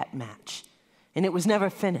be that match, and it was never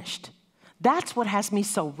finished. That's what has me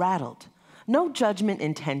so rattled. No judgment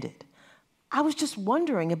intended. I was just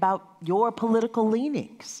wondering about your political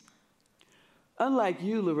leanings. Unlike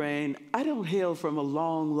you, Lorraine, I don't hail from a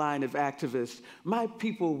long line of activists. My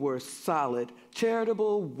people were solid,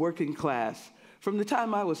 charitable, working class. From the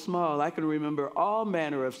time I was small, I can remember all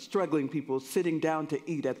manner of struggling people sitting down to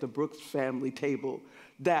eat at the Brooks family table.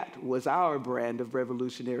 That was our brand of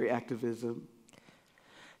revolutionary activism.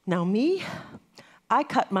 Now me, I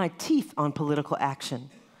cut my teeth on political action.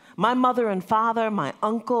 My mother and father, my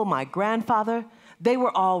uncle, my grandfather, they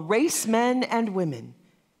were all race men and women.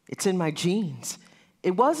 It's in my genes.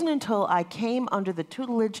 It wasn't until I came under the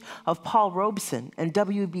tutelage of Paul Robeson and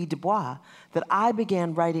W.B. Du Bois that I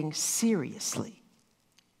began writing seriously.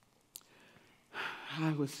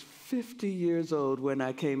 I was 50 years old when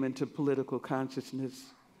I came into political consciousness.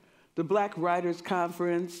 The Black Writers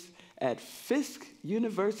Conference at Fisk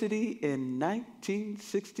University in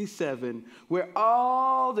 1967, where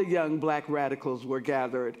all the young Black radicals were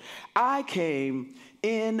gathered. I came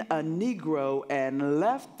in a Negro and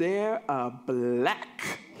left there a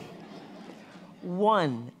Black.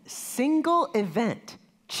 One single event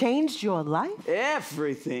changed your life?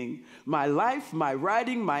 Everything. My life, my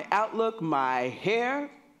writing, my outlook, my hair.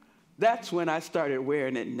 That's when I started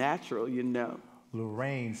wearing it natural,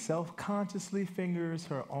 Lorraine self-consciously fingers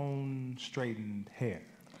her own straightened hair.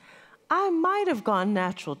 I might have gone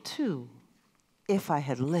natural too, if I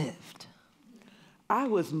had lived. I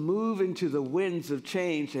was moving to the winds of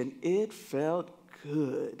change, and it felt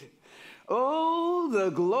good. Oh, the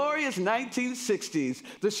glorious 1960s,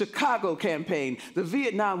 the Chicago campaign, the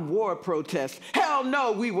Vietnam War protests. Hell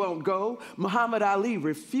no, we won't go. Muhammad Ali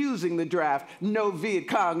refusing the draft. No Viet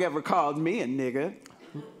Cong ever called me a nigger.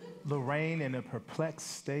 Lorraine in a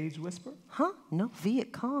perplexed stage whisper. Huh? No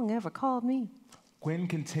Viet Cong ever called me. Gwen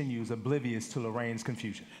continues, oblivious to Lorraine's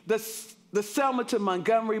confusion. The Selma to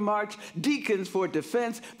Montgomery March, Deacons for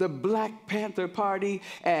Defense, the Black Panther Party,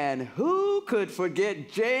 and who could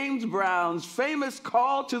forget James Brown's famous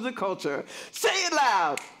call to the culture? Say it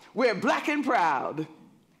loud, we're black and proud.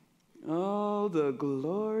 Oh, the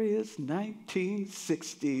glorious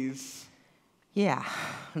 1960s. Yeah,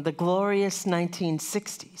 the glorious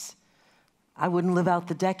 1960s. I wouldn't live out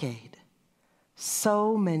the decade.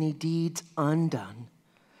 So many deeds undone.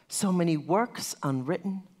 So many works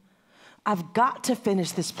unwritten. I've got to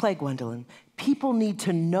finish this play, Gwendolyn. People need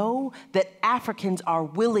to know that Africans are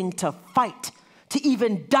willing to fight, to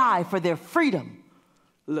even die for their freedom.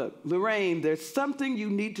 Look, Lorraine, there's something you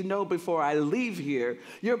need to know before I leave here.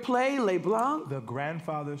 Your play, Les Blancs? The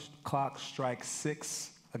grandfather's clock strikes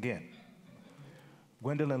 6 again.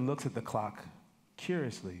 Gwendolyn looks at the clock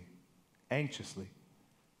curiously, anxiously.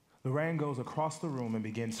 Lorraine goes across the room and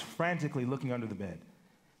begins frantically looking under the bed.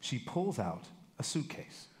 She pulls out a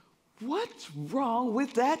suitcase. What's wrong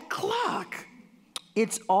with that clock?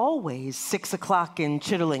 It's always 6 o'clock in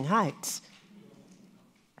Chittering Heights.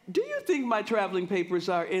 Do you think my traveling papers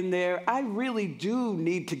are in there? I really do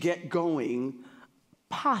need to get going.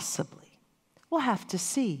 Possibly. We'll have to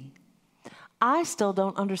see. I still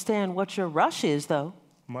don't understand what your rush is, though.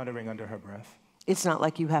 Muttering under her breath. It's not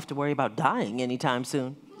like you have to worry about dying anytime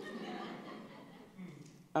soon.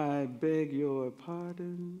 I beg your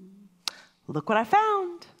pardon. Look what I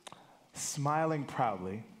found. Smiling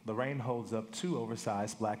proudly, Lorraine holds up 2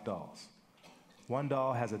 oversized black dolls. One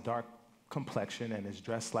doll has a dark complexion and is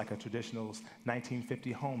dressed like a traditional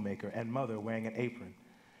 1950 homemaker and mother wearing an apron,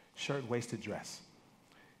 shirt-waisted dress.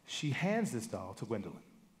 She hands this doll to Gwendolyn.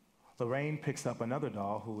 Lorraine picks up another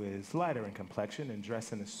doll who is lighter in complexion and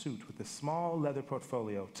dressed in a suit with a small leather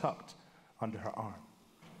portfolio tucked under her arm.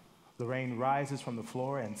 Lorraine rises from the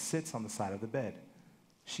floor and sits on the side of the bed.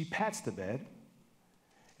 She pats the bed,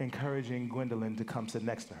 encouraging Gwendolyn to come sit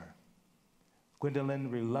next to her. Gwendolyn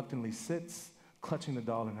reluctantly sits, clutching the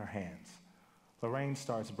doll in her hands. Lorraine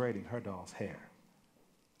starts braiding her doll's hair.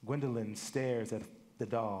 Gwendolyn stares at the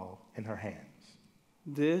doll in her hands.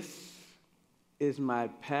 This is my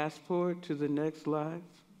passport to the next life.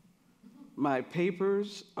 My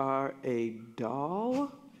papers are a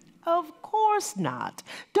doll? Of course not.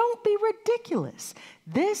 Don't be ridiculous.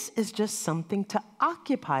 This is just something to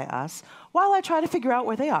occupy us while I try to figure out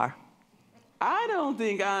where they are. I don't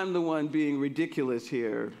think I'm the one being ridiculous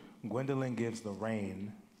here. Gwendolyn gives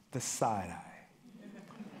Lorraine the side eye.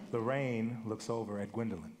 Lorraine looks over at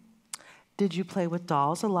Gwendolyn. Did you play with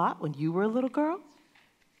dolls a lot when you were a little girl?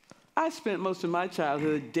 I spent most of my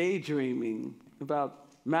childhood daydreaming about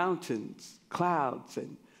mountains, clouds,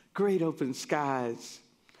 and great open skies.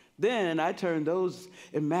 Then I turned those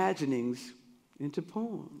imaginings into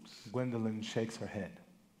poems. Gwendolyn shakes her head.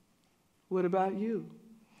 What about you?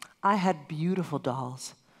 I had beautiful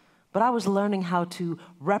dolls, but I was learning how to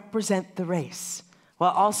represent the race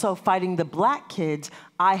while also fighting the black kids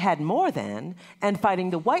I had more than and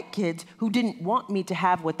fighting the white kids who didn't want me to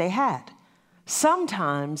have what they had.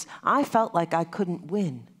 Sometimes I felt like I couldn't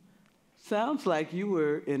win. Sounds like you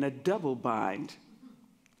were in a double bind.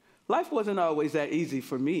 Life wasn't always that easy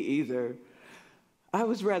for me either. I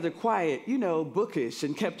was rather quiet, bookish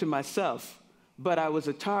and kept to myself. But I was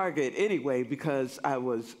a target anyway because I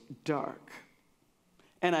was dark.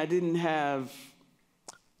 And I didn't have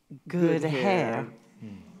good hair.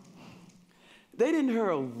 They didn't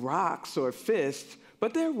hurl rocks or fists,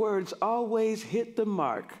 but their words always hit the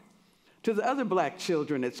mark. To the other black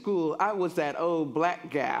children at school, I was that old black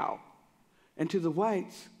gal. And to the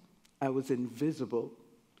whites, I was invisible.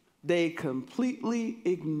 They completely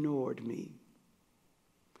ignored me.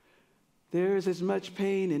 There's as much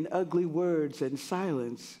pain in ugly words and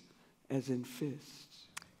silence as in fists.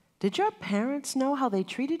 Did your parents know how they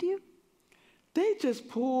treated you? They just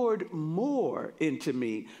poured more into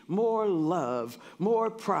me, more love, more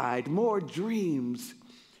pride, more dreams.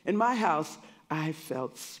 In my house, I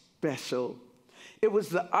felt special. It was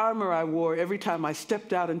the armor I wore every time I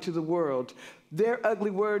stepped out into the world. Their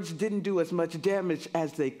ugly words didn't do as much damage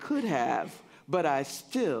as they could have, but I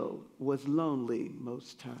still was lonely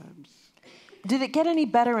most times. Did it get any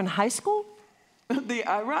better in high school? The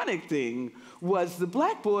ironic thing was the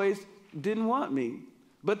black boys didn't want me,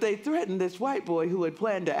 but they threatened this white boy who had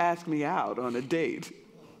planned to ask me out on a date.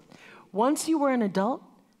 Once you were an adult,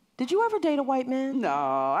 did you ever date a white man? No,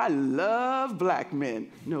 I love black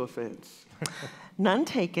men. No offense. None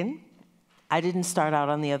taken. I didn't start out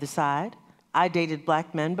on the other side. I dated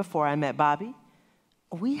black men before I met Bobby.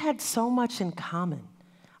 We had so much in common.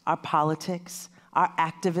 Our politics, our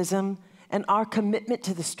activism, and our commitment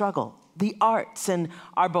to the struggle, the arts, and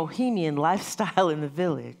our bohemian lifestyle in the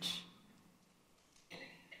village.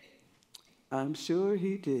 I'm sure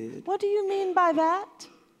he did. What do you mean by that?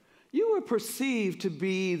 You were perceived to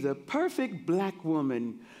be the perfect black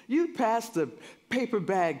woman. You'd passed the paper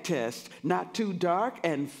bag test, not too dark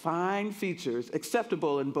and fine features,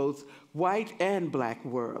 acceptable in both white and black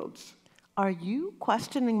worlds. Are you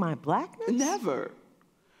questioning my blackness? Never.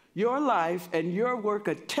 Your life and your work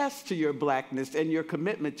attest to your blackness and your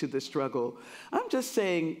commitment to the struggle. I'm just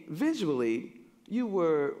saying, visually, you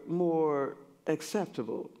were more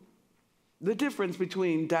acceptable. The difference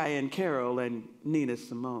between Diane Carroll and Nina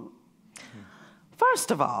Simone.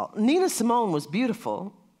 First of all, Nina Simone was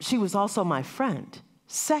beautiful. She was also my friend.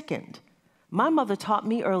 Second, my mother taught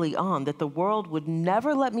me early on that the world would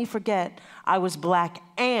never let me forget I was black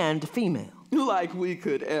and female. Like we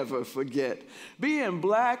could ever forget. Being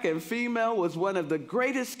black and female was one of the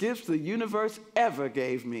greatest gifts the universe ever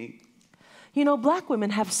gave me. You know, black women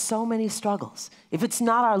have so many struggles. If it's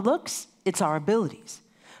not our looks, it's our abilities.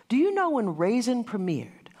 Do you know when Raisin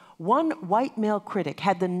premiered, one white male critic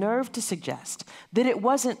had the nerve to suggest that it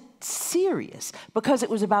wasn't serious because it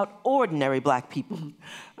was about ordinary black people?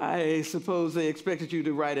 I suppose they expected you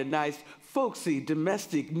to write a nice, folksy,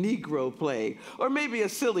 domestic Negro play, or maybe a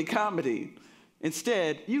silly comedy.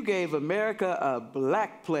 Instead, you gave America a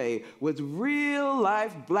black play with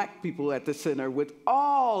real-life black people at the center with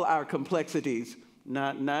all our complexities.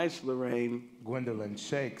 Not nice, Lorraine. Gwendolyn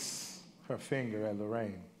shakes her finger at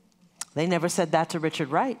Lorraine. They never said that to Richard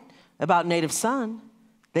Wright about Native Son.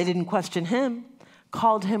 They didn't question him,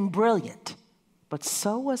 called him brilliant. But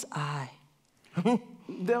so was I.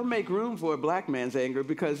 They'll make room for a black man's anger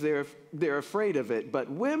because they're afraid of it. But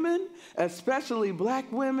women, especially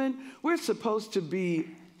black women, we're supposed to be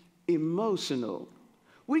emotional.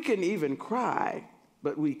 We can even cry,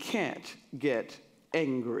 but we can't get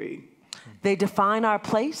angry. They define our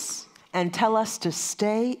place and tell us to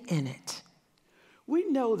stay in it. We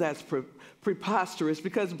know that's preposterous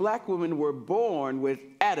because black women were born with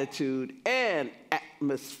attitude and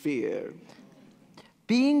atmosphere.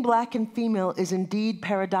 Being black and female is indeed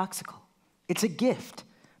paradoxical. It's a gift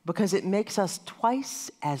because it makes us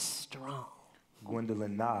twice as strong.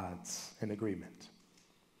 Gwendolyn nods in agreement.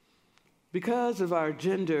 Because of our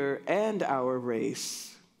gender and our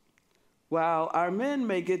race, while our men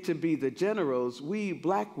may get to be the generals, we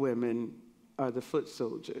black women are the foot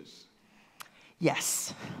soldiers.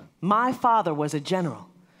 Yes, my father was a general.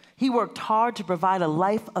 He worked hard to provide a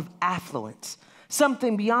life of affluence,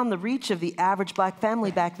 something beyond the reach of the average black family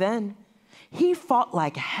back then. He fought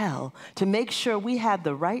like hell to make sure we had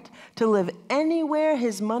the right to live anywhere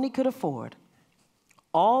his money could afford,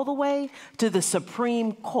 all the way to the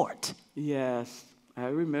Supreme Court. Yes, I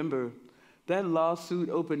remember. That lawsuit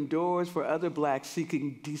opened doors for other blacks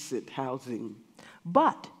seeking decent housing.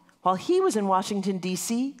 But while he was in Washington,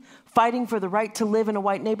 D.C., fighting for the right to live in a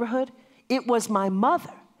white neighborhood, it was my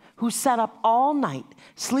mother who sat up all night,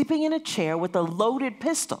 sleeping in a chair with a loaded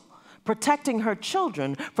pistol, protecting her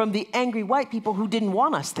children from the angry white people who didn't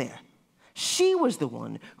want us there. She was the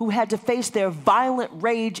one who had to face their violent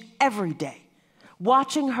rage every day.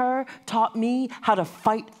 Watching her taught me how to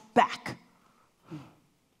fight back.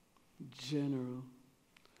 General.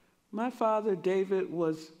 My father, David,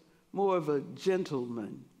 was more of a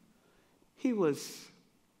gentleman. He was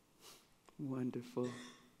wonderful.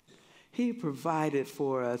 He provided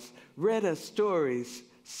for us, read us stories,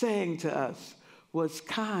 sang to us, was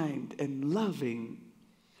kind and loving.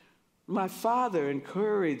 My father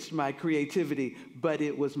encouraged my creativity, but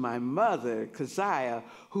it was my mother, Keziah,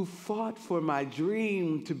 who fought for my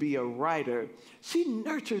dream to be a writer. She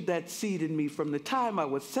nurtured that seed in me from the time I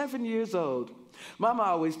was 7 years old. Mama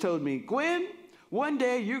always told me, Gwen, one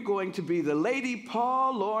day you're going to be the Lady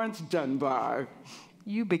Paul Laurence Dunbar.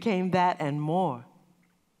 You became that and more.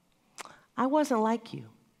 I wasn't like you.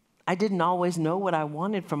 I didn't always know what I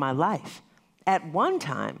wanted for my life. At one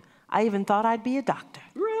time, I even thought I'd be a doctor.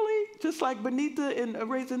 Really? Just like Benita in A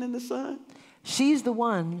Raisin in the Sun? She's the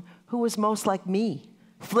one who was most like me,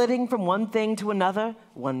 flitting from one thing to another,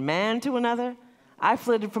 one man to another. I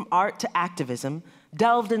flitted from art to activism,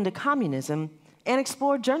 delved into communism, and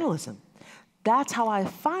explored journalism. That's how I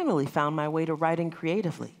finally found my way to writing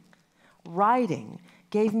creatively. Writing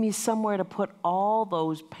gave me somewhere to put all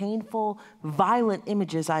those painful, violent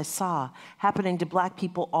images I saw happening to black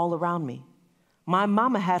people all around me. My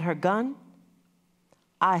mama had her gun,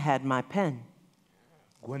 I had my pen.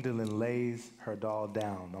 Gwendolyn lays her doll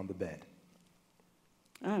down on the bed.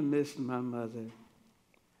 I missed my mother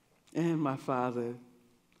and my father.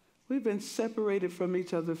 We've been separated from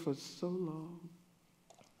each other for so long.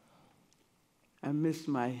 I miss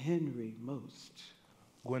my Henry most.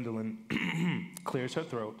 Gwendolyn clears her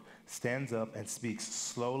throat, stands up, and speaks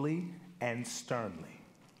slowly and sternly.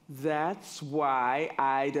 That's why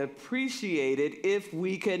I'd appreciate it if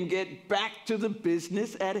we can get back to the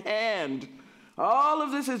business at hand. All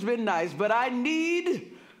of this has been nice, but I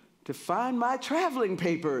need to find my traveling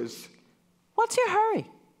papers. What's your hurry?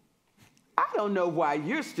 I don't know why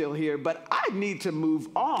you're still here, but I need to move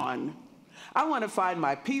on. I want to find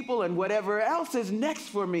my people and whatever else is next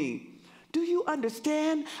for me. Do you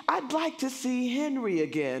understand? I'd like to see Henry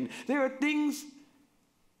again. There are things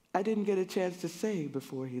I didn't get a chance to say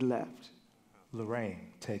before he left. Lorraine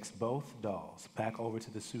takes both dolls back over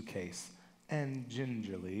to the suitcase and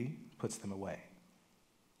gingerly puts them away.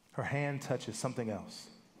 Her hand touches something else,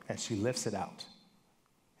 and she lifts it out.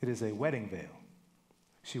 It is a wedding veil.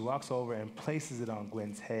 She walks over and places it on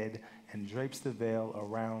Gwen's head and drapes the veil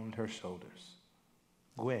around her shoulders.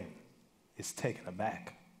 Gwen is taken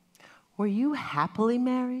aback. Were you happily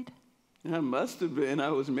married? I must have been. I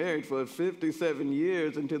was married for 57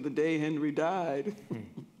 years until the day Henry died.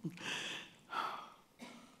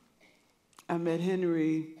 I met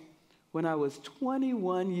Henry when I was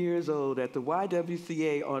 21 years old at the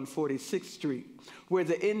YWCA on 46th Street, where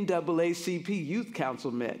the NAACP Youth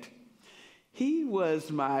Council met. He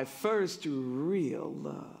was my first real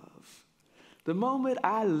love. The moment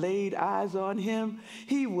I laid eyes on him,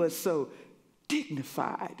 he was so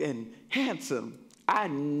dignified and handsome. I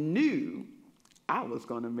knew I was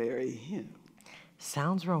going to marry him.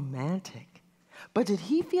 Sounds romantic. But did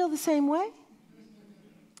he feel the same way?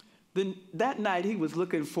 Then that night he was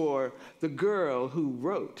looking for the girl who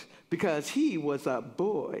wrote, because he was a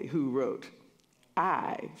boy who wrote.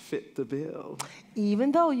 I fit the bill.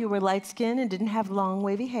 Even though you were light-skinned and didn't have long,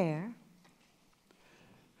 wavy hair?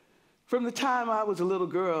 From the time I was a little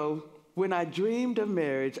girl, when I dreamed of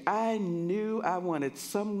marriage, I knew I wanted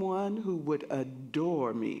someone who would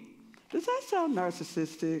adore me. Does that sound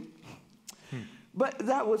narcissistic? But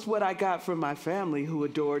that was what I got from my family, who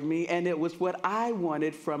adored me, and it was what I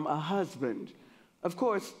wanted from a husband. Of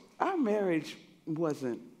course, our marriage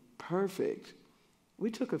wasn't perfect.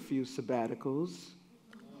 We took a few sabbaticals.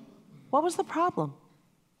 What was the problem?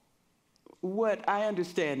 What I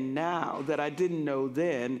understand now that I didn't know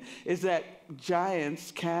then is that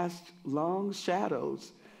giants cast long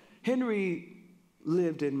shadows. Henry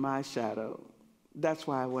lived in my shadow. That's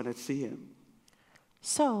why I want to see him.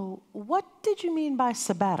 So, what did you mean by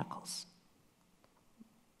sabbaticals?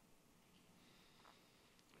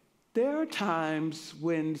 There are times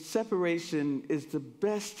when separation is the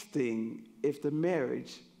best thing if the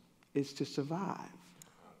marriage is to survive.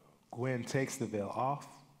 Gwen takes the veil off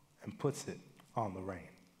and puts it on Lorraine.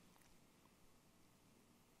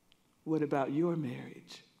 What about your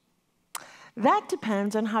marriage? That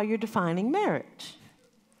depends on how you're defining marriage.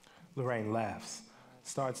 Lorraine laughs,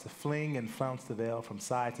 starts to fling and flounce the veil from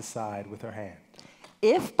side to side with her hand.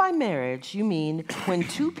 If by marriage you mean when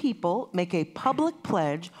two people make a public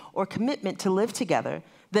pledge or commitment to live together,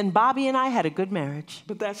 then Bobby and I had a good marriage.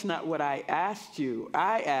 But that's not what I asked you.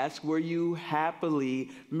 I asked, were you happily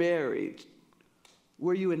married?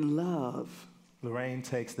 Were you in love? Lorraine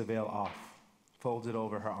takes the veil off, folds it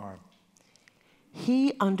over her arm.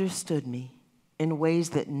 He understood me in ways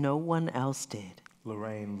that no one else did.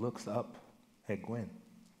 Lorraine looks up at Gwen.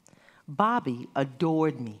 Bobby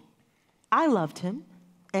adored me. I loved him,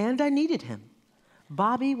 and I needed him.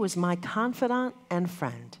 Bobby was my confidant and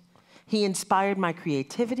friend. He inspired my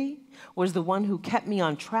creativity, was the one who kept me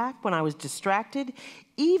on track when I was distracted,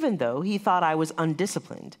 even though he thought I was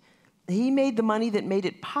undisciplined. He made the money that made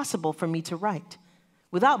it possible for me to write.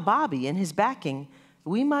 Without Bobby and his backing,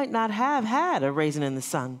 we might not have had a Raisin in the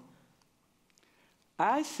Sun.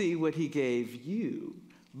 I see what he gave you,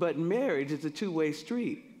 but marriage is a two-way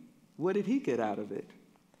street. What did he get out of it?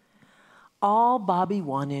 All Bobby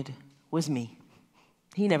wanted was me.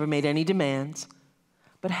 He never made any demands.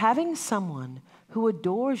 But having someone who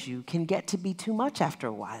adores you can get to be too much after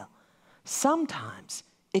a while. Sometimes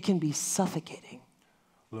it can be suffocating.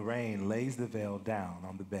 Lorraine lays the veil down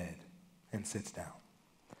on the bed and sits down.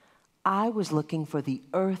 I was looking for the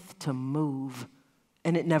earth to move,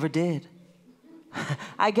 and it never did.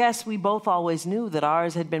 I guess we both always knew that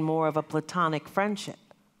ours had been more of a platonic friendship.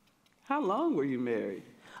 How long were you married?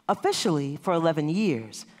 Officially for 11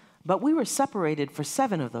 years, but we were separated for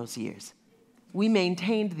 7 of those years. We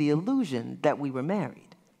maintained the illusion that we were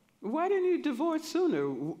married. Why didn't you divorce sooner?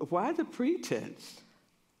 Why the pretense?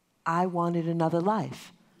 I wanted another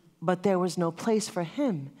life, but there was no place for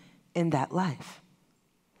him in that life.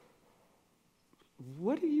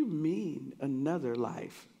 What do you mean, another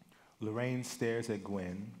life? Lorraine stares at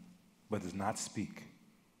Gwen, but does not speak,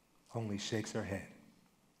 only shakes her head.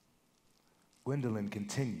 Gwendolyn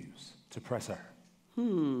continues to press her.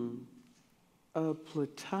 A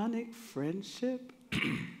platonic friendship?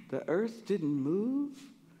 The earth didn't move?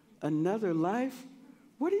 Another life?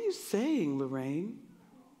 What are you saying, Lorraine?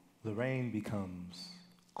 Lorraine becomes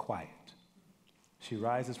quiet. She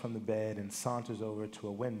rises from the bed and saunters over to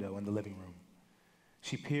a window in the living room.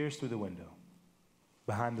 She peers through the window.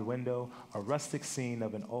 Behind the window, a rustic scene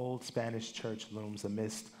of an old Spanish church looms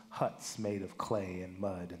amidst huts made of clay and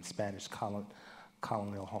mud in Spanish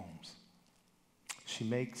colonial homes.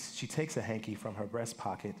 She takes a hanky from her breast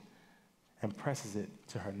pocket and presses it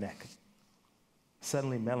to her neck.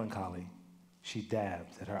 Suddenly melancholy, she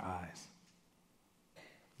dabs at her eyes.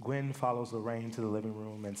 Gwen follows Lorraine to the living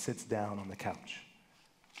room and sits down on the couch.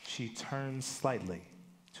 She turns slightly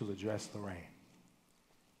to address Lorraine.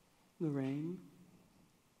 Lorraine?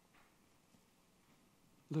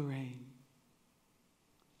 Lorraine,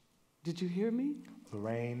 did you hear me?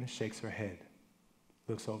 Lorraine shakes her head,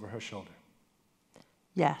 looks over her shoulder.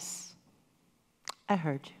 Yes, I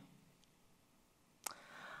heard you.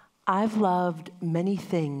 I've loved many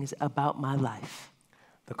things about my life.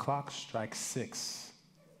 The clock strikes 6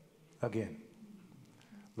 again.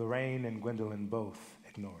 Lorraine and Gwendolyn both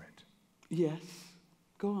ignore it. Yes,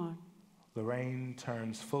 go on. Lorraine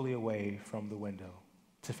turns fully away from the window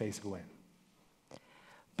to face Gwen.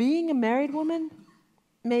 Being a married woman,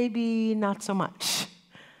 maybe not so much.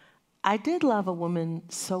 I did love a woman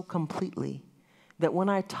so completely that when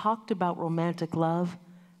I talked about romantic love,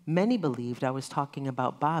 many believed I was talking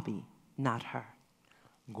about Bobby, not her.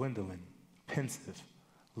 Gwendolyn, pensive,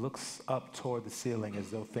 looks up toward the ceiling as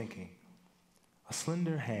though thinking. A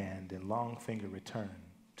slender hand and long finger return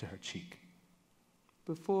to her cheek.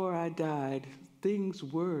 Before I died, things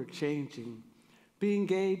were changing. Being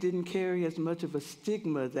gay didn't carry as much of a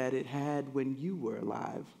stigma that it had when you were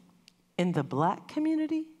alive. In the Black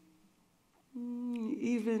community?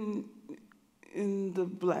 Even in the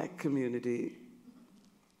Black community.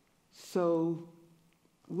 So,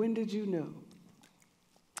 when did you know?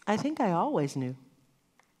 I think I always knew,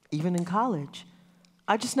 even in college.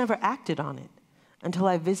 I just never acted on it until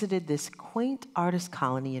I visited this quaint artist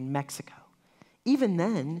colony in Mexico. Even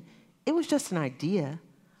then, it was just an idea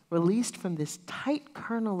released from this tight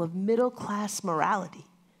kernel of middle-class morality.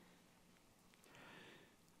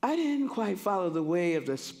 I didn't quite follow the way of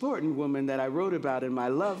the sporting woman that I wrote about in my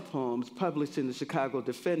love poems published in the Chicago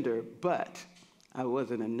Defender, but I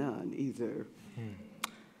wasn't a nun either.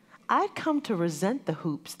 I'd come to resent the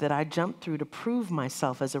hoops that I jumped through to prove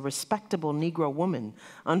myself as a respectable Negro woman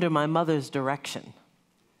under my mother's direction.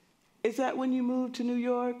 Is that when you moved to New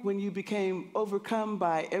York, when you became overcome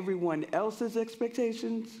by everyone else's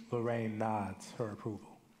expectations? Lorraine nods her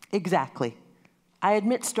approval. Exactly. I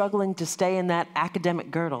admit struggling to stay in that academic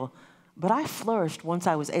girdle, but I flourished once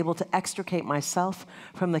I was able to extricate myself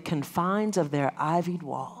from the confines of their ivied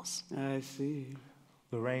walls. I see.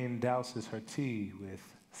 Lorraine douses her tea with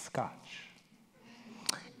scotch.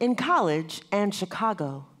 In college and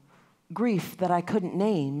Chicago, grief that I couldn't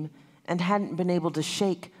name and hadn't been able to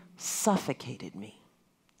shake suffocated me.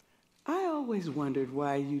 I always wondered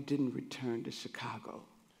why you didn't return to Chicago.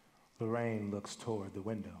 Lorraine looks toward the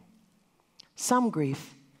window. Some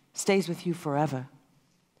grief stays with you forever.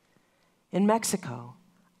 In Mexico,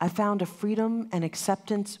 I found a freedom and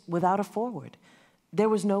acceptance without a foreword. There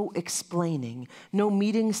was no explaining, no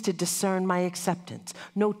meetings to discern my acceptance,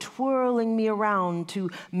 no twirling me around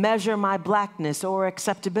to measure my blackness or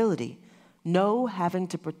acceptability, no having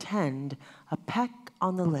to pretend a peck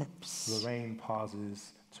on the lips. Lorraine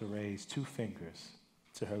pauses to raise 2 fingers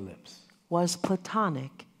to her lips. Was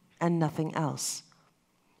platonic and nothing else.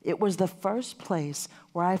 It was the first place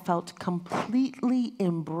where I felt completely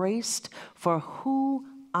embraced for who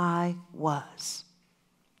I was.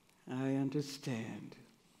 I understand.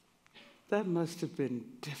 That must have been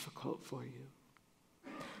difficult for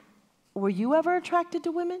you. Were you ever attracted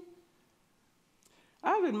to women?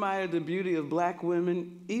 I've admired the beauty of Black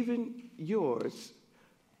women, even yours.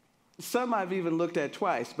 Some I've even looked at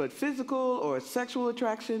twice, but physical or sexual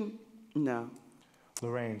attraction, no.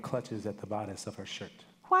 Lorraine clutches at the bodice of her shirt.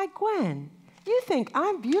 Why, Gwen, you think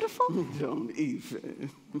I'm beautiful? Don't even.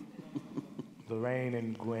 Lorraine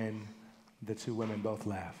and Gwen, the 2 women, both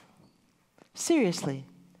laugh. Seriously,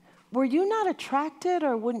 were you not attracted,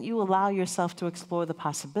 or wouldn't you allow yourself to explore the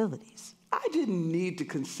possibilities? I didn't need to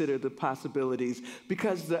consider the possibilities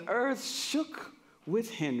because the earth shook with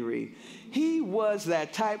Henry. He was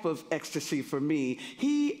that type of ecstasy for me.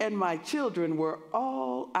 He and my children were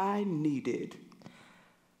all I needed.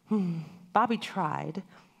 Bobby tried,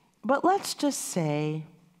 but let's just say,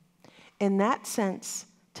 in that sense,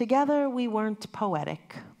 together we weren't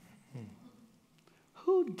poetic.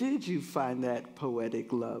 Who did you find that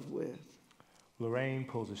poetic love with? Lorraine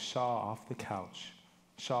pulls a shawl off the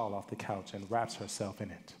couch and wraps herself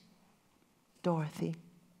in it. Dorothy.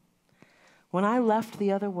 When I left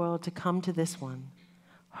the other world to come to this one,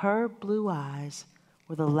 her blue eyes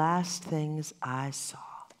were the last things I saw.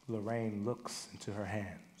 Lorraine looks into her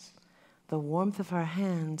hands. The warmth of her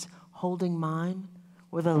hands holding mine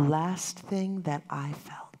were the last thing that I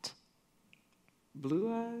felt.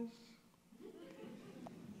 Blue eyes?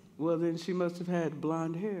 Well, then she must have had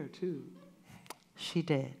blonde hair, too. She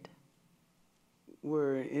did.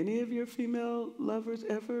 Were any of your female lovers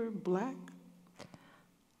ever black?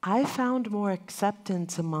 I found more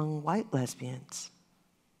acceptance among white lesbians.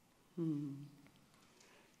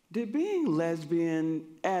 Did being lesbian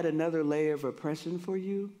add another layer of oppression for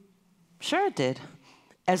you? Sure it did.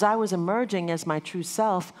 As I was emerging as my true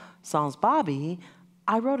self, sans Bobby,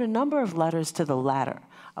 I wrote a number of letters to The Ladder,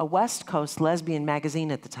 a West Coast lesbian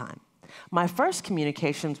magazine at the time. My first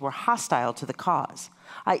communications were hostile to the cause.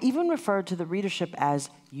 I even referred to the readership as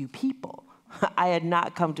you people. I had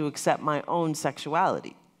not come to accept my own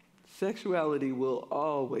sexuality. Sexuality will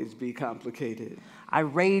always be complicated. I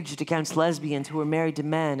raged against lesbians who were married to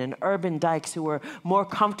men and urban dykes who were more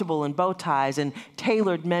comfortable in bow ties and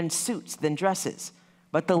tailored men's suits than dresses.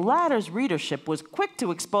 But The Ladder's readership was quick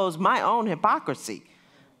to expose my own hypocrisy.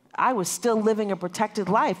 I was still living a protected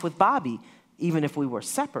life with Bobby, even if we were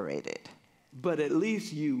separated. But at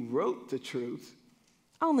least you wrote the truth.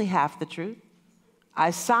 Only half the truth.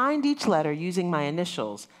 I signed each letter using my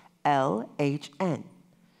initials, LHN.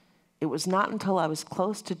 It was not until I was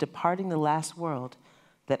close to departing the last world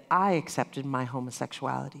that I accepted my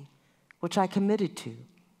homosexuality, which I committed to,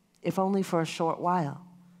 if only for a short while.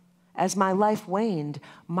 As my life waned,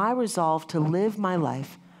 my resolve to live my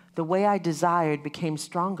life the way I desired became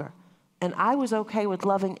stronger, and I was okay with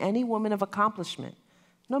loving any woman of accomplishment,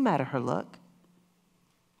 no matter her look.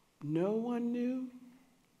 No one knew?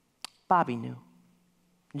 Bobby knew.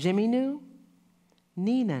 Jimmy knew.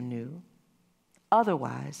 Nina knew.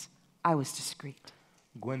 Otherwise, I was discreet.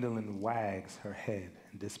 Gwendolyn wags her head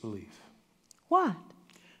in disbelief. What?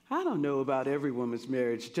 I don't know about every woman's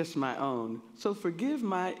marriage, just my own. So forgive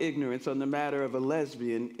my ignorance on the matter of a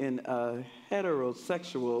lesbian in a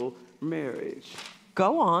heterosexual marriage.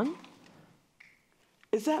 Go on.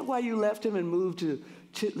 Is that why you left him and moved to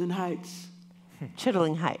Chitlin Heights?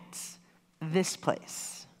 Chittling Heights. This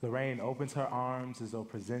place. Lorraine opens her arms as though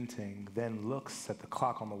presenting, then looks at the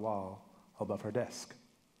clock on the wall above her desk.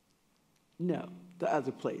 No, the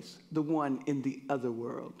other place, the one in the other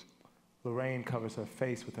world. Lorraine covers her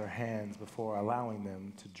face with her hands before allowing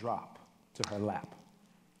them to drop to her lap.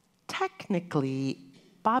 Technically,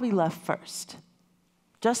 Bobby left first.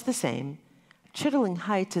 Just the same, Chittling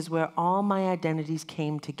Heights is where all my identities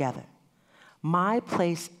came together. My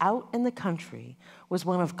place out in the country was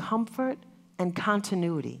one of comfort and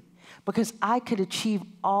continuity because I could achieve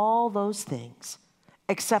all those things,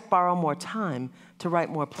 except borrow more time to write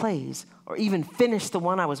more plays or even finish the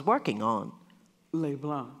one I was working on. Les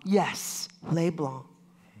Blanc. Yes, Les Blanc.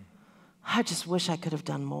 I just wish I could have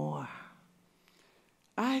done more.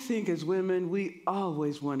 I think as women, we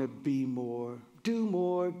always want to be more, do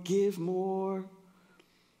more, give more.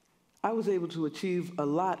 I was able to achieve a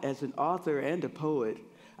lot as an author and a poet.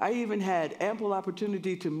 I even had ample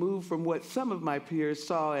opportunity to move from what some of my peers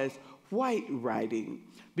saw as white writing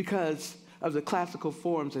because of the classical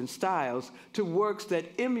forms and styles to works that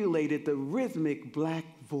emulated the rhythmic black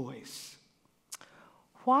voice.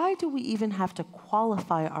 Why do we even have to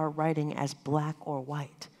qualify our writing as black or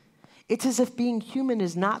white? It's as if being human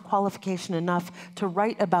is not qualification enough to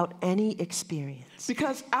write about any experience.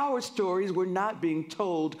 Because our stories were not being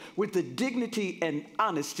told with the dignity and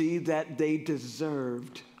honesty that they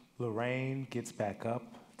deserved. Lorraine gets back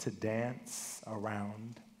up to dance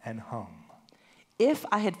around and hum. If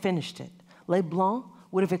I had finished it, Les Blanc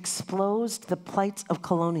would have exposed the plights of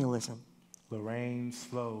colonialism. Lorraine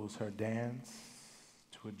slows her dance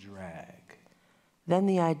to a drag. Then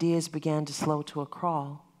the ideas began to slow to a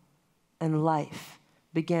crawl, and life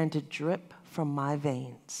began to drip from my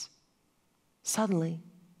veins. Suddenly,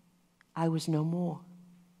 I was no more.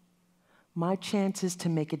 My chances to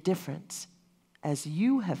make a difference, as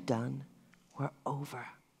you have done, were over.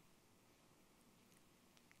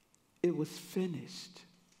 It was finished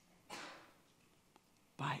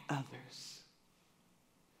by others.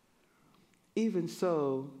 Even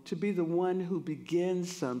so, to be the one who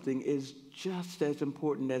begins something is just as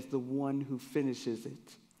important as the one who finishes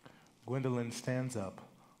it. Gwendolyn stands up,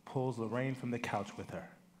 pulls Lorraine from the couch with her.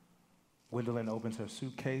 Gwendolyn opens her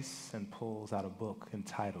suitcase and pulls out a book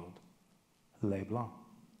entitled Les Blanc.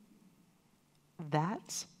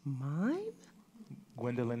 That's mine?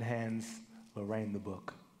 Gwendolyn hands Lorraine the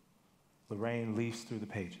book. Lorraine leafs through the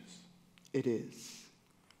pages. It is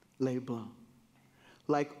Les Blanc.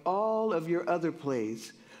 Like all of your other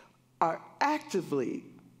plays, are actively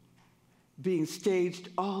being staged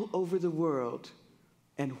all over the world.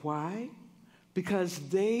 And why? Because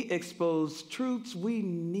they expose truths we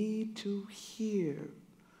need to hear.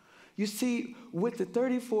 You see, with the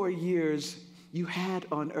 34 years you had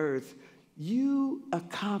on Earth, you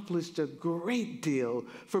accomplished a great deal.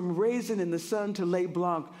 From Raisin in the Sun to Le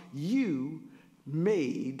Blanc, you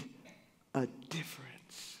made a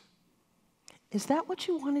difference. Is that what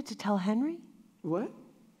you wanted to tell Henry? What?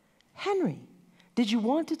 Henry, did you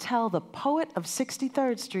want to tell the poet of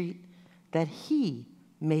 63rd Street that he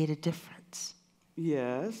made a difference?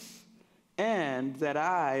 Yes, and that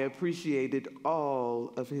I appreciated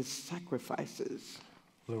all of his sacrifices.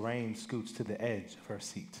 Lorraine scoots to the edge of her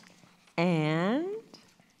seat. And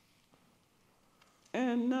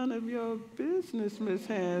none of your business, Miss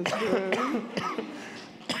Hansberry.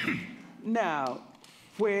 Now,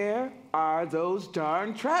 where are those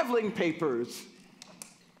darn traveling papers?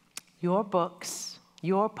 your books,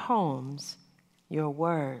 your poems, your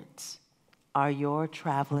words are your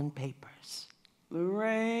traveling papers.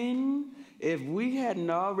 Lorraine, if we hadn't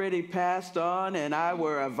already passed on and I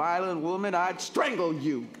were a violent woman, I'd strangle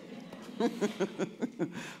you.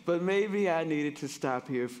 But maybe I needed to stop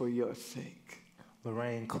here for your sake.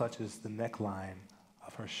 Lorraine clutches the neckline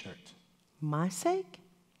of her shirt. My sake?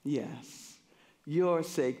 Yes, your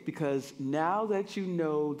sake, because now that you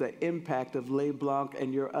know the impact of Le Blanc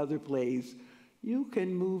and your other plays, you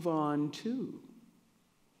can move on too.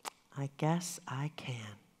 I guess I can.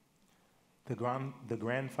 The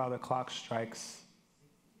grandfather clock strikes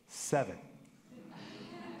 7.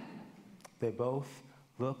 They both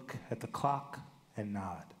look at the clock and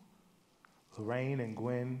nod. Lorraine and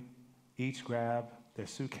Gwen each grab their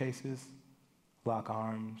suitcases, lock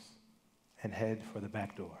arms, and head for the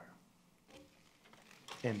back door.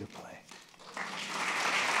 End of play.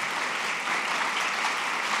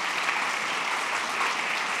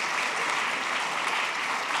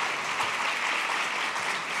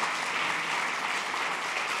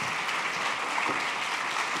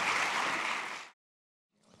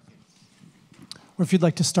 Or if you'd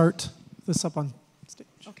like to start this up on stage.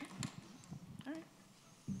 Okay. All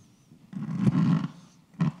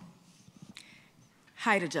right.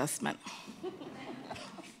 Height adjustment.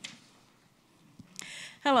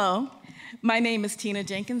 Hello, my name is Tina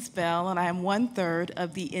Jenkins Bell, and I am 1/3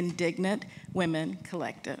 of the Indignant Women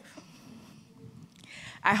Collective.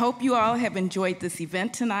 I hope you all have enjoyed this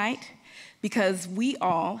event tonight, because we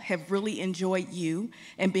all have really enjoyed you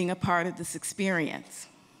and being a part of this experience.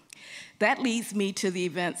 That leads me to the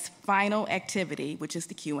event's final activity, which is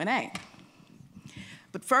the Q&A.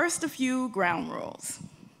 But first, a few ground rules.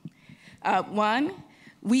 One,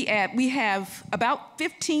 we have about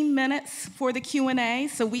 15 minutes for the Q&A,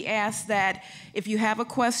 so we ask that if you have a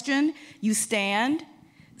question, you stand,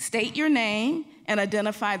 state your name, and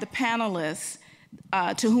identify the panelists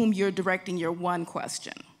to whom you're directing your one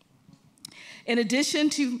question. In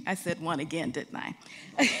addition to, I said one again, didn't I?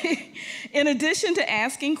 In addition to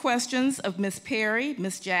asking questions of Ms. Perry,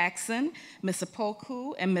 Ms. Jackson, Ms.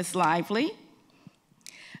 Opoku, and Ms. Lively,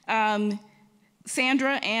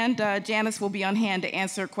 Sandra and Janice will be on hand to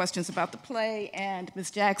answer questions about the play, and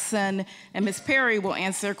Ms. Jackson and Ms. Perry will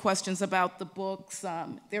answer questions about the books,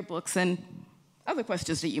 their books, and other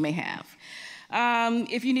questions that you may have.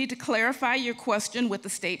 If you need to clarify your question with a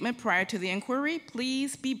statement prior to the inquiry,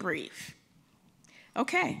 please be brief.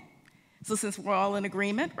 Okay, so since we're all in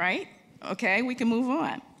agreement, right? Okay, we can move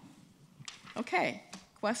on. Okay,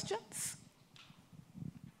 questions?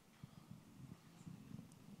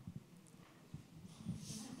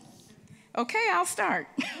 Okay, I'll start.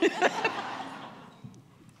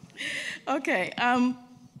 Okay, I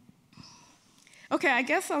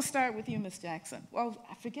guess I'll start with you, Ms. Jackson. Well,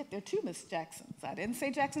 I forget, there are 2 Ms. Jacksons. I didn't say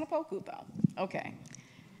Jackson Opoku, though. Okay.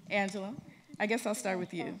 Angela, I guess I'll start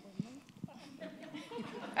with you.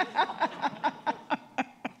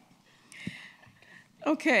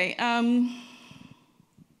 Okay,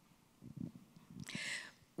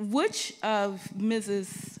 which of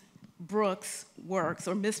Mrs. Brooks' works,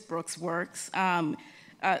 or Miss Brooks' works,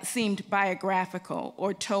 seemed biographical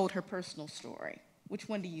or told her personal story? Which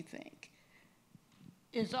one do you think?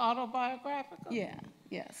 Is autobiographical? Yeah,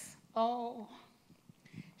 yes. Oh,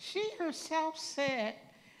 she herself said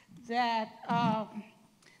that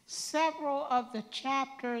several of the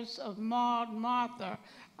chapters of Maud Martha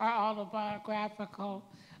are autobiographical.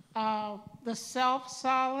 The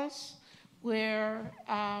Self-Solace, where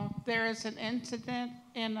there is an incident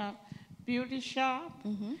in a beauty shop,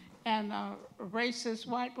 and a racist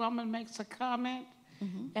white woman makes a comment,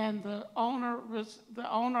 and the owner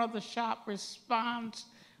of the shop responds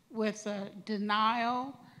with a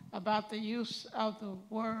denial about the use of the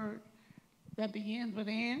word that begins with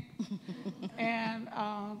N. And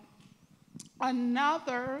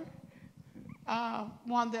another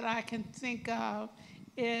one that I can think of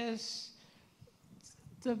is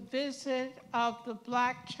the visit of the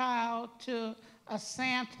Black child to a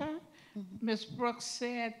Santa. Miss Brooks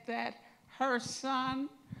said that her son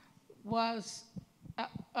was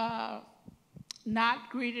not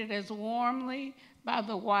greeted as warmly by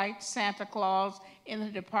the white Santa Claus in the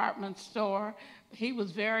department store. He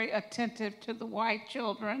was very attentive to the white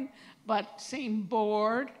children, but seemed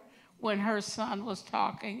bored when her son was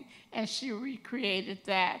talking, and she recreated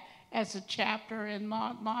that as a chapter in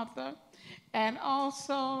Maud Martha. And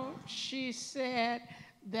also, she said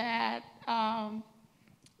that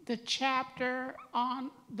the chapter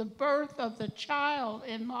on the birth of the child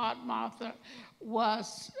in Maud Martha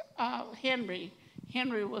was Henry.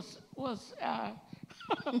 Henry was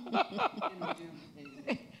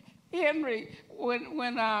Henry,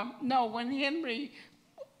 when Henry,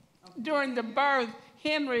 during the birth,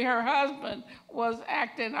 Henry, her husband, was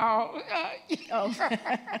acting all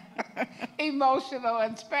emotional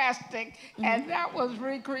and spastic, and that was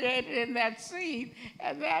recreated in that scene.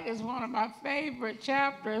 And that is one of my favorite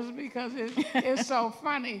chapters because it's so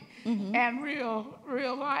funny and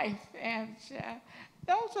real life. And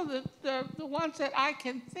those are the ones that I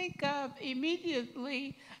can think of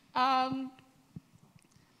immediately. The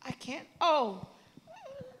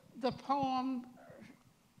poem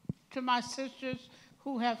to my sisters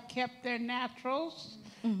who have kept their naturals.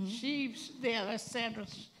 As Sandra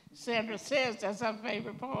says, that's her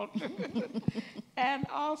favorite poem. And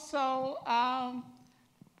also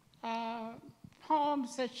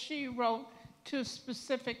poems that she wrote to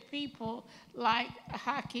specific people like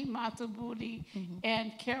Haki Mathubuti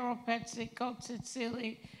and Carol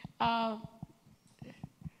Petzik-Kotsitsili.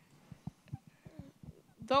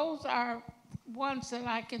 Those are ones that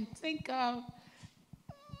I can think of.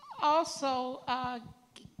 Also,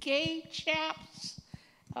 gay chaps,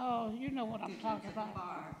 you know what I'm talking about.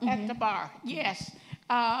 At the bar, yes.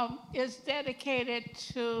 Is dedicated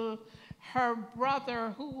to her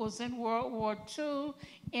brother who was in World War II,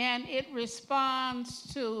 and it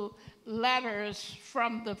responds to letters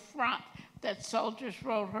from the front that soldiers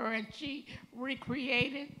wrote her, and she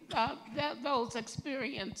recreated those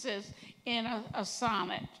experiences in a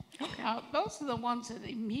sonnet. Those are the ones that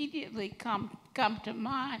immediately come to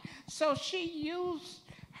mind. So she used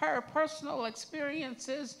her personal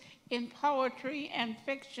experiences in poetry and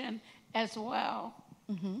fiction as well.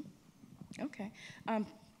 Okay.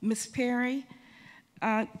 Ms. Perry,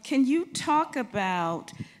 can you talk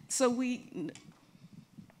about,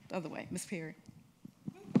 other way, Ms. Perry.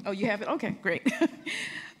 Oh, you have it? Okay, great.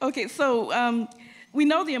 Okay, so we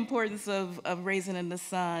know the importance of Raisin in the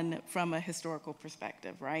Sun from a historical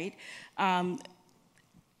perspective, right? How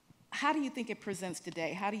do you think it presents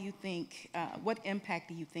today? How do you think, what impact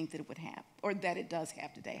do you think that it would have, or that it does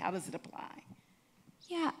have today? How does it apply?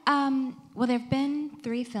 Yeah, well, there have been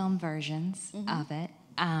 3 film versions of it.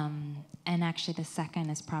 And actually the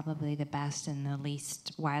second is probably the best and the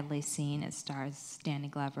least widely seen. It stars Danny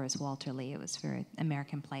Glover as Walter Lee. It was for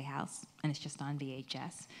American Playhouse, and it's just on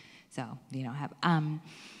VHS. So you don't have...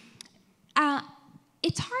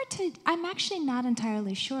 it's hard to... I'm actually not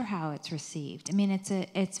entirely sure how it's received. I mean,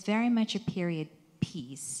 it's very much a period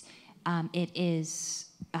piece. It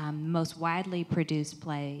is most widely produced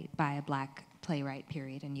play by a Black playwright,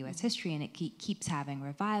 period, in U.S. history, and it keeps having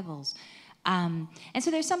revivals. And so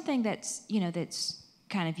there's something that's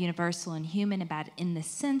kind of universal and human about it, in the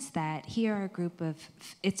sense that here are a group of,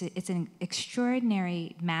 it's an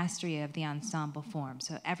extraordinary mastery of the ensemble form.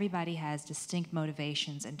 So everybody has distinct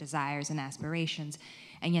motivations and desires and aspirations,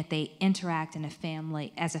 and yet they interact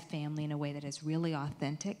as a family in a way that is really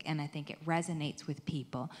authentic, and I think it resonates with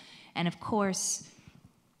people. And of course,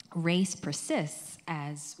 race persists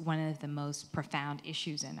as one of the most profound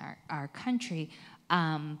issues in our country.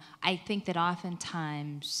 I think that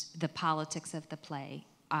oftentimes the politics of the play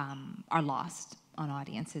are lost on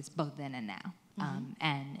audiences, both then and now.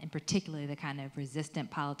 And in particular, the kind of resistant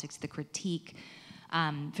politics, the critique.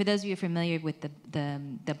 For those of you familiar with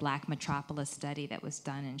the Black Metropolis study that was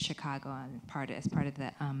done in Chicago as part of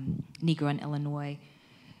the Negro in Illinois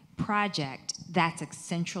project, that's a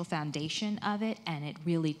central foundation of it, and it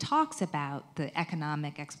really talks about the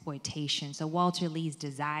economic exploitation. So Walter Lee's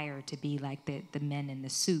desire to be like the men in the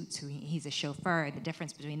suits, he's a chauffeur, the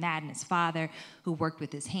difference between that and his father, who worked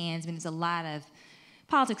with his hands. I mean, there's a lot of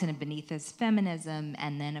politics in beneath his feminism,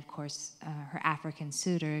 and then, of course, her African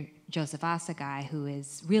suitor, Joseph Assegai, who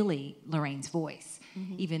is really Lorraine's voice.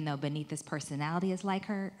 Even though beneath his personality is like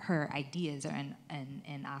her ideas are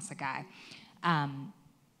in Assegai.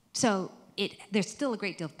 So there's still a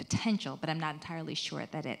great deal of potential, but I'm not entirely sure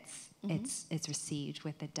that it's received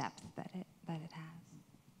with the depth that it has.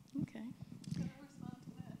 Okay.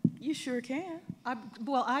 You sure can.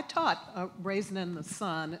 I taught Raisin in the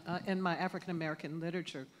Sun in my African American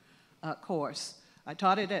literature course. I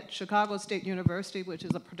taught it at Chicago State University, which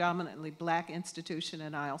is a predominantly black institution,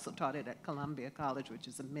 and I also taught it at Columbia College, which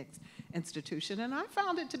is a mixed institution, and I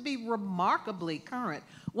found it to be remarkably current.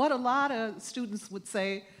 What a lot of students would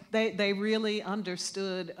say, they really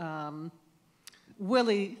understood Walter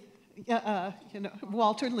Lee,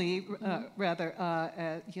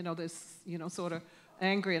 this, sort of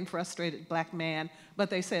angry and frustrated black man,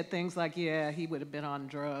 but they said things like, yeah, he would have been on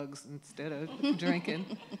drugs instead of drinking.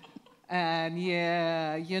 And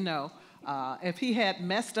yeah, if he had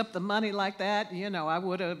messed up the money like that, I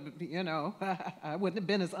would have, I wouldn't have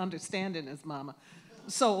been as understanding as Mama.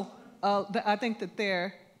 So I think that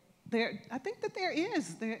there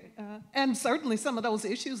is, and certainly some of those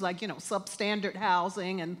issues like, substandard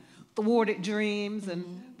housing and thwarted dreams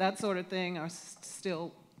and that sort of thing are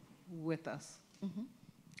still with us.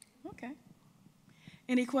 Okay.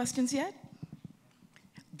 Any questions yet?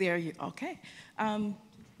 There you, okay.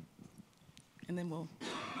 And then we'll.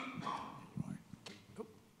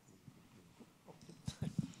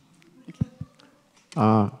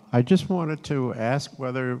 I just wanted to ask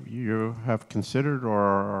whether you have considered or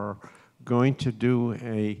are going to do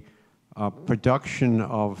a production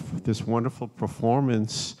of this wonderful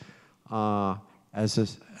performance as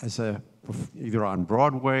a either on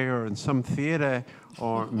Broadway or in some theater,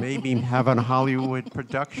 or maybe have a Hollywood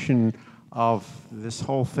production of this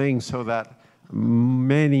whole thing so that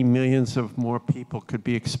many millions of more people could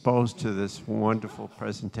be exposed to this wonderful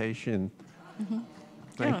presentation.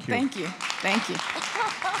 Thank you. Thank you. Thank you.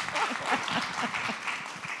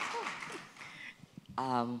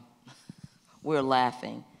 We're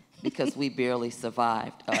laughing because we barely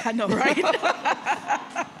survived. I know, right?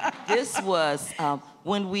 This was,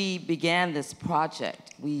 when we began this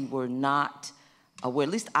project, we were not, well, at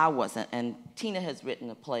least I wasn't, and Tina has written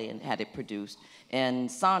a play and had it produced, and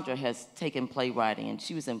Sandra has taken playwriting, and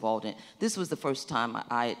she was involved in it. This was the first time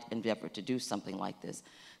I had endeavored to do something like this.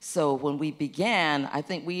 So when we began, I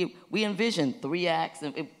think we envisioned 3 acts,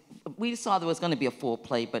 and we saw there was going to be a full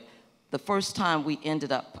play, but the first time we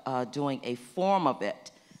ended up doing a form of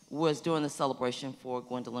it was during the celebration for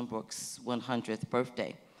Gwendolyn Brooks' 100th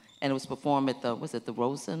birthday. And it was performed at the, was it the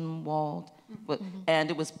Rosenwald?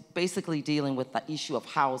 And it was basically dealing with the issue of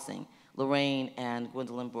housing. Lorraine and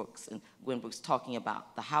Gwendolyn Brooks, and Gwen Brooks talking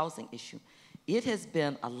about the housing issue. It has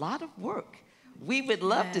been a lot of work. We would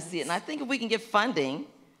love to see it, and I think if we can get funding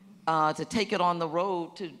to take it on the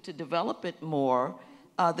road to develop it more,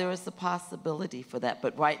 there is a possibility for that.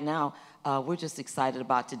 But right now, we're just excited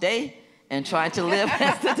about today and trying to live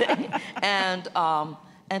as today, and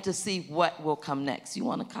to see what will come next. You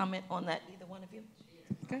want to comment on that, either one of you?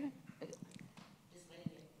 Go ahead.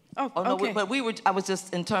 Oh no, okay. but I was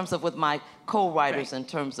just in terms of with my co-writers, in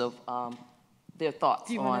terms of their thoughts on.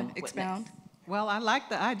 Do you want to expound? Well, I like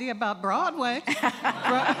the idea about Broadway.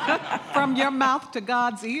 From your mouth to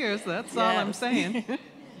God's ears, that's all I'm saying.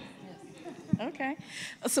 Okay.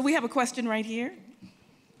 So we have a question right here.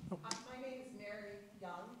 My name is Mary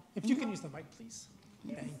Young. If you can use the mic, please.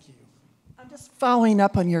 Thank you. I'm just following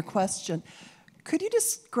up on your question. Could you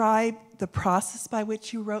describe the process by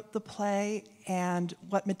which you wrote the play and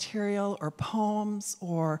what material or poems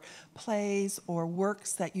or plays or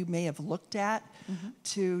works that you may have looked at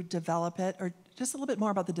to develop it, or just a little bit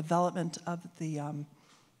more about the development of the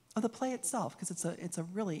play itself, because it's a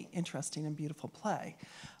really interesting and beautiful play,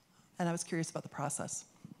 and I was curious about the process.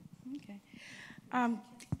 Okay.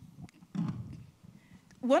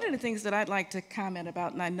 One of the things that I'd like to comment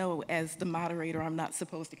about, and I know as the moderator I'm not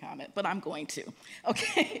supposed to comment, but I'm going to,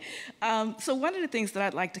 okay? So one of the things that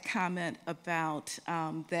I'd like to comment about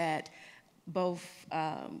that both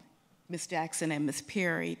Ms. Jackson and Ms.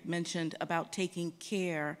 Perry mentioned about taking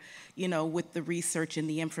care, with the research and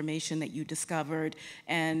the information that you discovered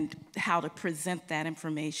and how to present that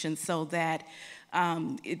information so that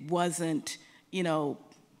it wasn't,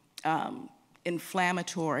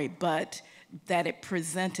 inflammatory, but that it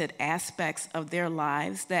presented aspects of their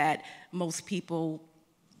lives that most people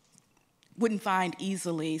wouldn't find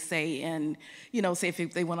easily, say say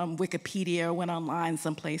if they went on Wikipedia or went online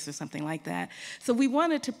someplace or something like that. So we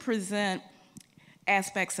wanted to present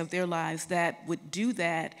aspects of their lives that would do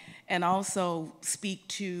that and also speak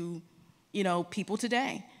to, people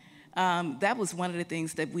today. That was one of the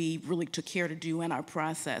things that we really took care to do in our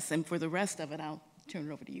process. And for the rest of it, I'll turn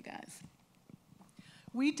it over to you guys.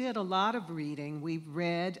 We did a lot of reading. We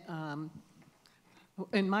read,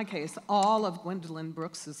 in my case, all of Gwendolyn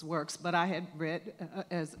Brooks's works, but I had read,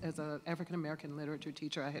 as an African-American literature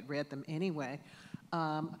teacher, I had read them anyway.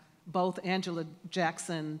 Both Angela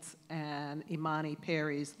Jackson's and Imani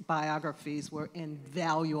Perry's biographies were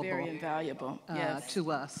invaluable. Very invaluable, yes.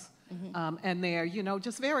 To us. And they're,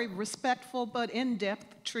 just very respectful but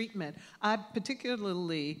in-depth treatment. I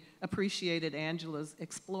particularly appreciated Angela's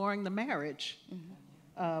exploring the marriage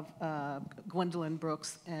of Gwendolyn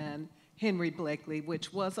Brooks and Henry Blakely,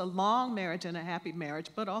 which was a long marriage and a happy marriage,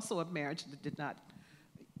 but also a marriage that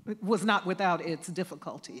was not without its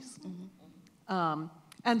difficulties.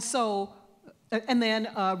 And so, and then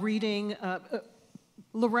reading,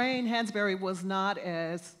 Lorraine Hansberry was not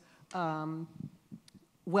as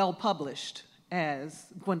well published as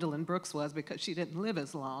Gwendolyn Brooks was because she didn't live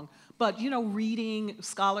as long. But, reading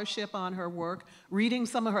scholarship on her work, reading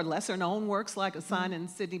some of her lesser-known works like A Sign in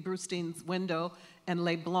Sidney Brustein's Window and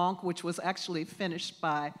Les Blancs, which was actually finished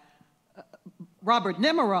by Robert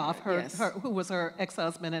Nemiroff, who was her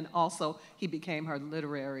ex-husband, and also he became her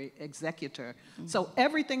literary executor. So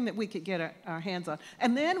everything that we could get our hands on.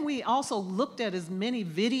 And then we also looked at as many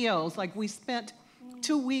videos, like we spent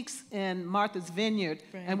 2 weeks in Martha's Vineyard,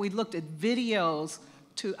 and we looked at videos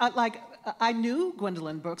to, I knew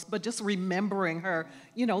Gwendolyn Brooks, but just remembering her,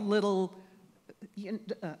 little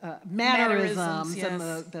mannerisms yes. and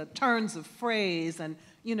the turns of phrase. And,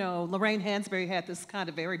 Lorraine Hansberry had this kind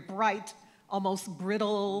of very bright, almost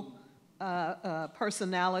brittle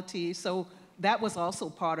personality. So that was also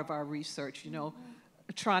part of our research,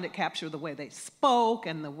 trying to capture the way they spoke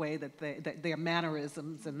and the way that their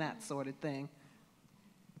mannerisms and that sort of thing.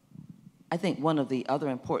 I think one of the other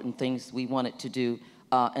important things we wanted to do,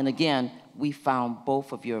 and again, we found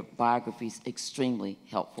both of your biographies extremely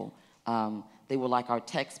helpful. They were like our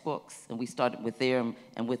textbooks, and we started with them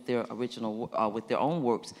and with their original, with their own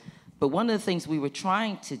works. But one of the things we were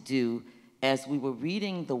trying to do as we were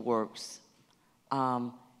reading the works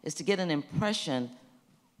is to get an impression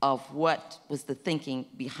of what was the thinking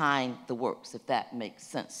behind the works, if that makes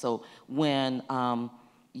sense. So when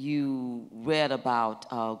you read about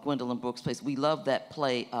Gwendolyn Brooks' plays. We love that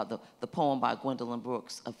play, the poem by Gwendolyn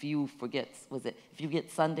Brooks, If You Forget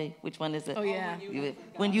Sunday? Which one is it? Oh, yeah.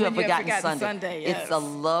 When You Have Forgotten Sunday, yes. It's a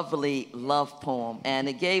lovely love poem. And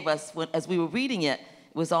it gave us, as we were reading it,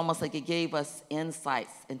 it was almost like it gave us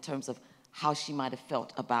insights in terms of how she might have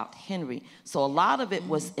felt about Henry. So a lot of it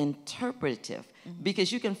was interpretive,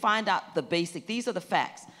 because you can find out the basic, these are the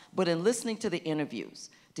facts, but in listening to the interviews,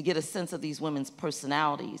 to get a sense of these women's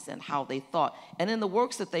personalities and how they thought. And in the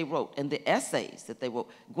works that they wrote and the essays that they wrote,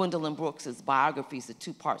 Gwendolyn Brooks' biographies, the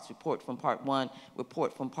 2 parts, report from part 1,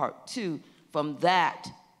 report from part 2, from that,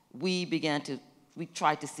 we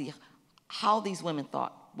tried to see how these women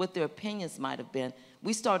thought, what their opinions might have been.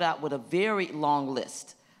 We started out with a very long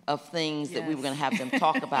list of things that we were gonna have them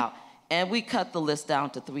talk about. And we cut the list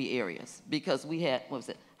down to 3 areas because we had,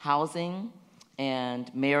 housing and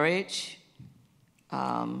marriage,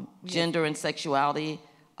 gender and sexuality,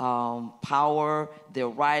 power, their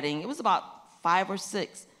writing. It was about 5 or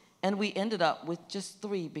 6. And we ended up with just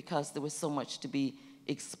 3 because there was so much to be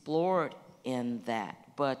explored in that.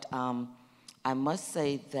 But I must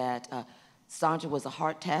say that Sandra was a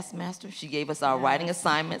hard taskmaster. She gave us our writing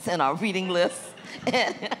assignments and our reading lists.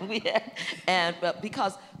 But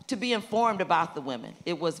because to be informed about the women,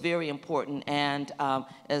 it was very important. And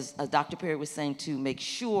as Dr. Perry was saying, to make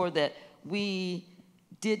sure that we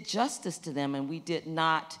did justice to them and we did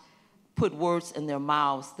not put words in their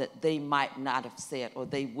mouths that they might not have said or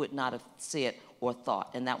they would not have said or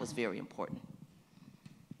thought, and that was very important.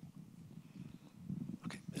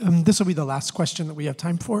 Okay, this will be the last question that we have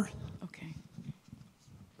time for. Okay.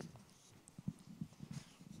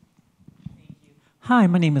 Hi,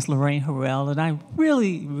 my name is Lorraine Harrell, and I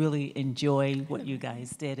really, really enjoy what you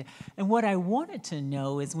guys did. And what I wanted to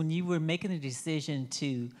know is when you were making a decision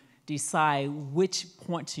to decide which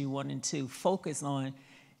points you wanted to focus on,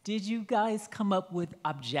 did you guys come up with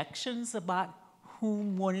objections about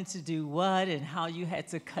whom wanted to do what and how you had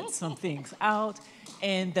to cut some things out,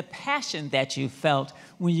 and the passion that you felt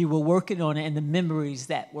when you were working on it and the memories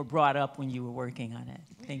that were brought up when you were working on it?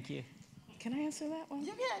 Thank you. Can I answer that one?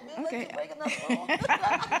 You can. Okay. Break another rule.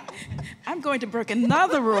 I'm going to break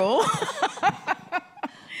another rule.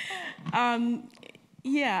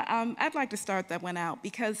 I'd like to start that one out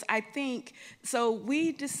because I think, so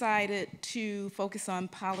we decided to focus on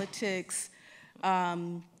politics,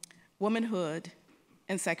 womanhood,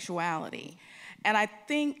 and sexuality. And I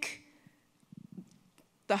think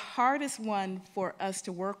the hardest one for us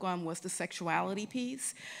to work on was the sexuality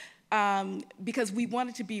piece because we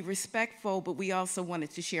wanted to be respectful, but we also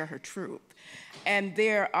wanted to share her truth. And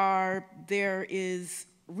there is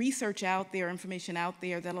research out there, information out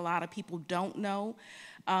there that a lot of people don't know.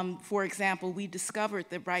 For example, we discovered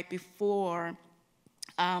that right before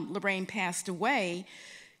Lorraine passed away,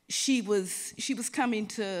 she was coming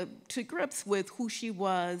to grips with who she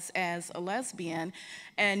was as a lesbian,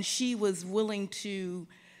 and she was willing to,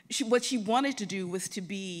 what she wanted to do was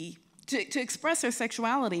to express her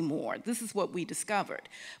sexuality more. This is what we discovered.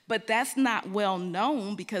 But that's not well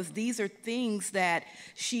known because these are things that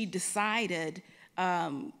she decided,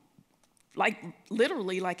 like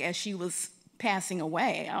literally like as she was passing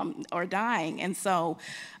away or dying. And so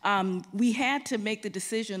we had to make the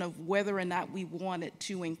decision of whether or not we wanted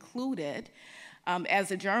to include it.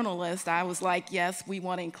 As a journalist, I was like, yes, we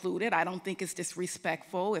want to include it. I don't think it's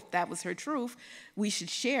disrespectful. If that was her truth, we should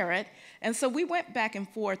share it. And so we went back and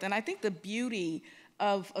forth. And I think the beauty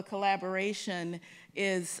of a collaboration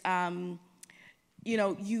is, you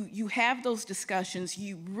know, you have those discussions,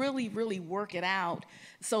 you really, really work it out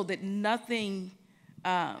so that nothing,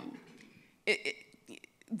 that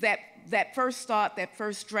first thought, that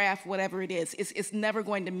first draft, whatever it is, it's never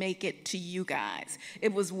going to make it to you guys.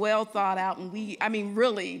 It was well thought out, and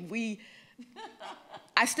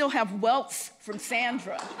I still have welts from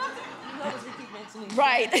Sandra.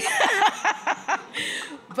 Right.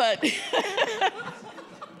 But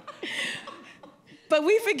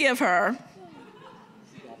we forgive her.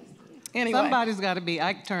 Anyway. Somebody's got to be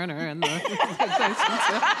Ike Turner in the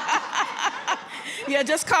Yeah,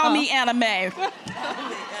 just call me Anna Mae.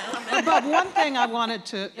 But one thing I wanted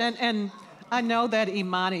to, and I know that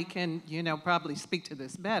Imani can, you know, probably speak to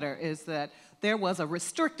this better, is that there was a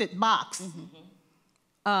restricted box.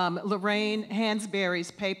 Lorraine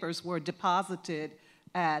Hansberry's papers were deposited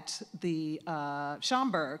at the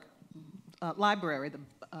Schomburg Library, the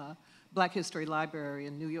Black History Library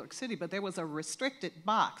in New York City, but there was a restricted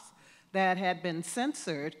box that had been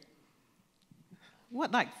censored,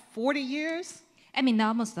 what, like 40 years? I mean,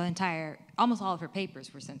 almost all of her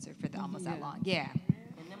papers were censored for almost that long. Yeah. And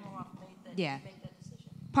Nemiroff made that decision.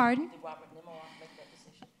 Pardon? Did Robert Nemiroff make that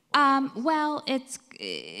decision? Well,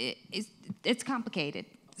 it's complicated.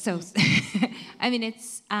 So, I mean,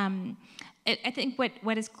 I think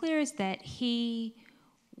what is clear is that he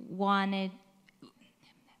wanted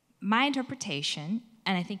my interpretation,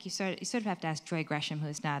 and I think you sort of have to ask Joy Gresham, who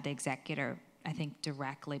is now the executor, I think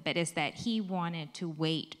directly, but is that he wanted to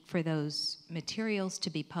wait for those materials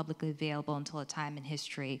to be publicly available until a time in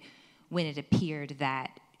history when it appeared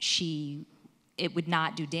that it would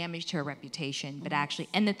not do damage to her reputation, but actually,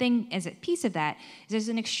 and the thing as a piece of that is there's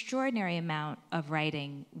an extraordinary amount of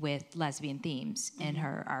writing with lesbian themes in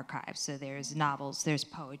her archives. So there's novels, there's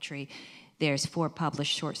poetry, there's 4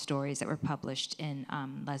 published short stories that were published in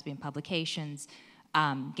lesbian publications,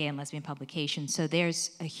 gay and lesbian publications. So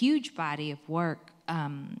there's a huge body of work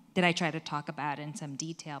that I try to talk about in some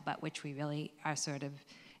detail, but which we really are sort of,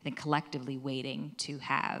 I think, collectively waiting to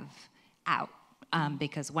have out.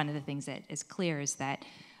 Because one of the things that is clear is that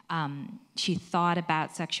she thought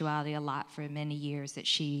about sexuality a lot for many years, that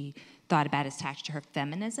she thought about as attached to her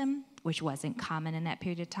feminism, which wasn't common in that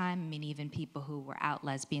period of time. I mean, even people who were out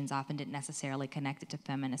lesbians often didn't necessarily connect it to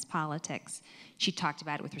feminist politics. She talked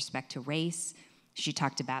about it with respect to race. She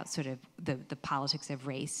talked about sort of the politics of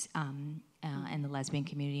race in the lesbian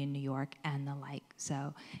community in New York and the like.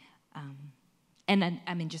 So, and then,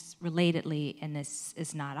 I mean, just relatedly, and this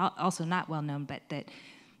is also not well known, but that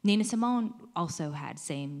Nina Simone also had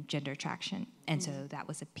same gender attraction, and so that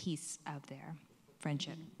was a piece of their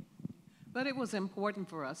friendship. But it was important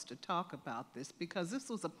for us to talk about this because this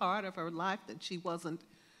was a part of her life that she wasn't,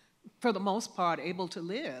 for the most part, able to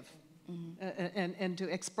live and to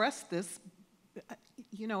express this,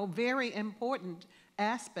 you know, very important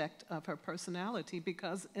aspect of her personality,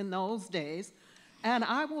 because in those days, and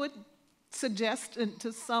I would suggest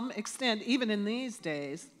to some extent, even in these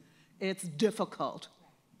days, it's difficult.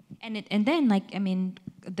 And then, like, I mean,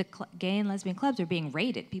 the gay and lesbian clubs are being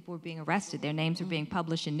raided. People were being arrested. Their names were being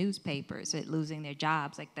published in newspapers, losing their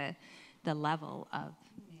jobs, like the level of,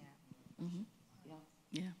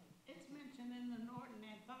 Yeah. It's mentioned in the Norton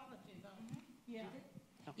anthology, though. Yeah.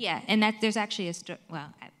 Yeah, and there's actually a story,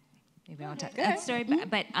 well, maybe I won't tell that story,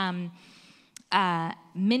 but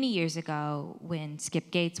many years ago, when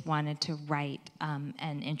Skip Gates wanted to write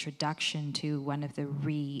an introduction to one of the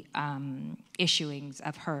reissuings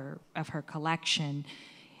of her collection,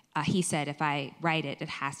 he said, if I write it, I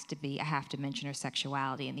have to mention her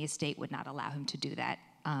sexuality, and the estate would not allow him to do that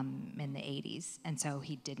in the 80s, and so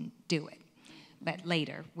he didn't do it. But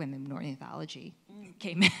later, when the Norton Anthology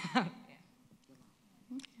came out.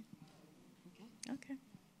 Okay.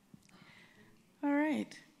 All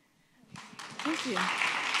right. Thank you.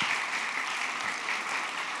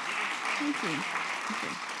 Thank you.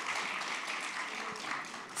 Okay.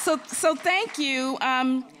 So thank you.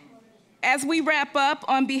 As we wrap up,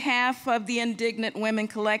 on behalf of the Indignant Women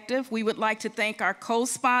Collective, we would like to thank our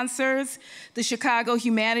co-sponsors, the Chicago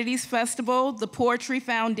Humanities Festival, the Poetry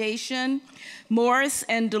Foundation, Morris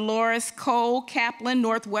and Dolores Cole Kaplan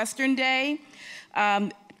Northwestern Day,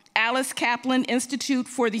 Alice Kaplan Institute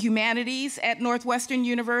for the Humanities at Northwestern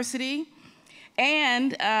University,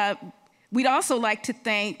 and we'd also like to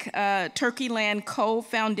thank Turkeyland Co.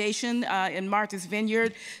 Foundation in Martha's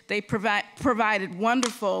Vineyard. They provided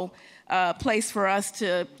wonderful place for us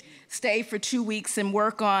to stay for 2 weeks and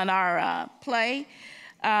work on our play.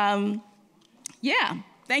 Yeah,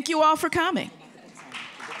 thank you all for coming.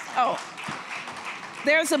 Oh,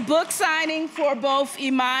 there's a book signing for both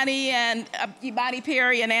Imani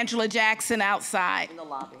Perry and Angela Jackson outside.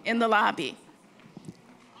 In the lobby.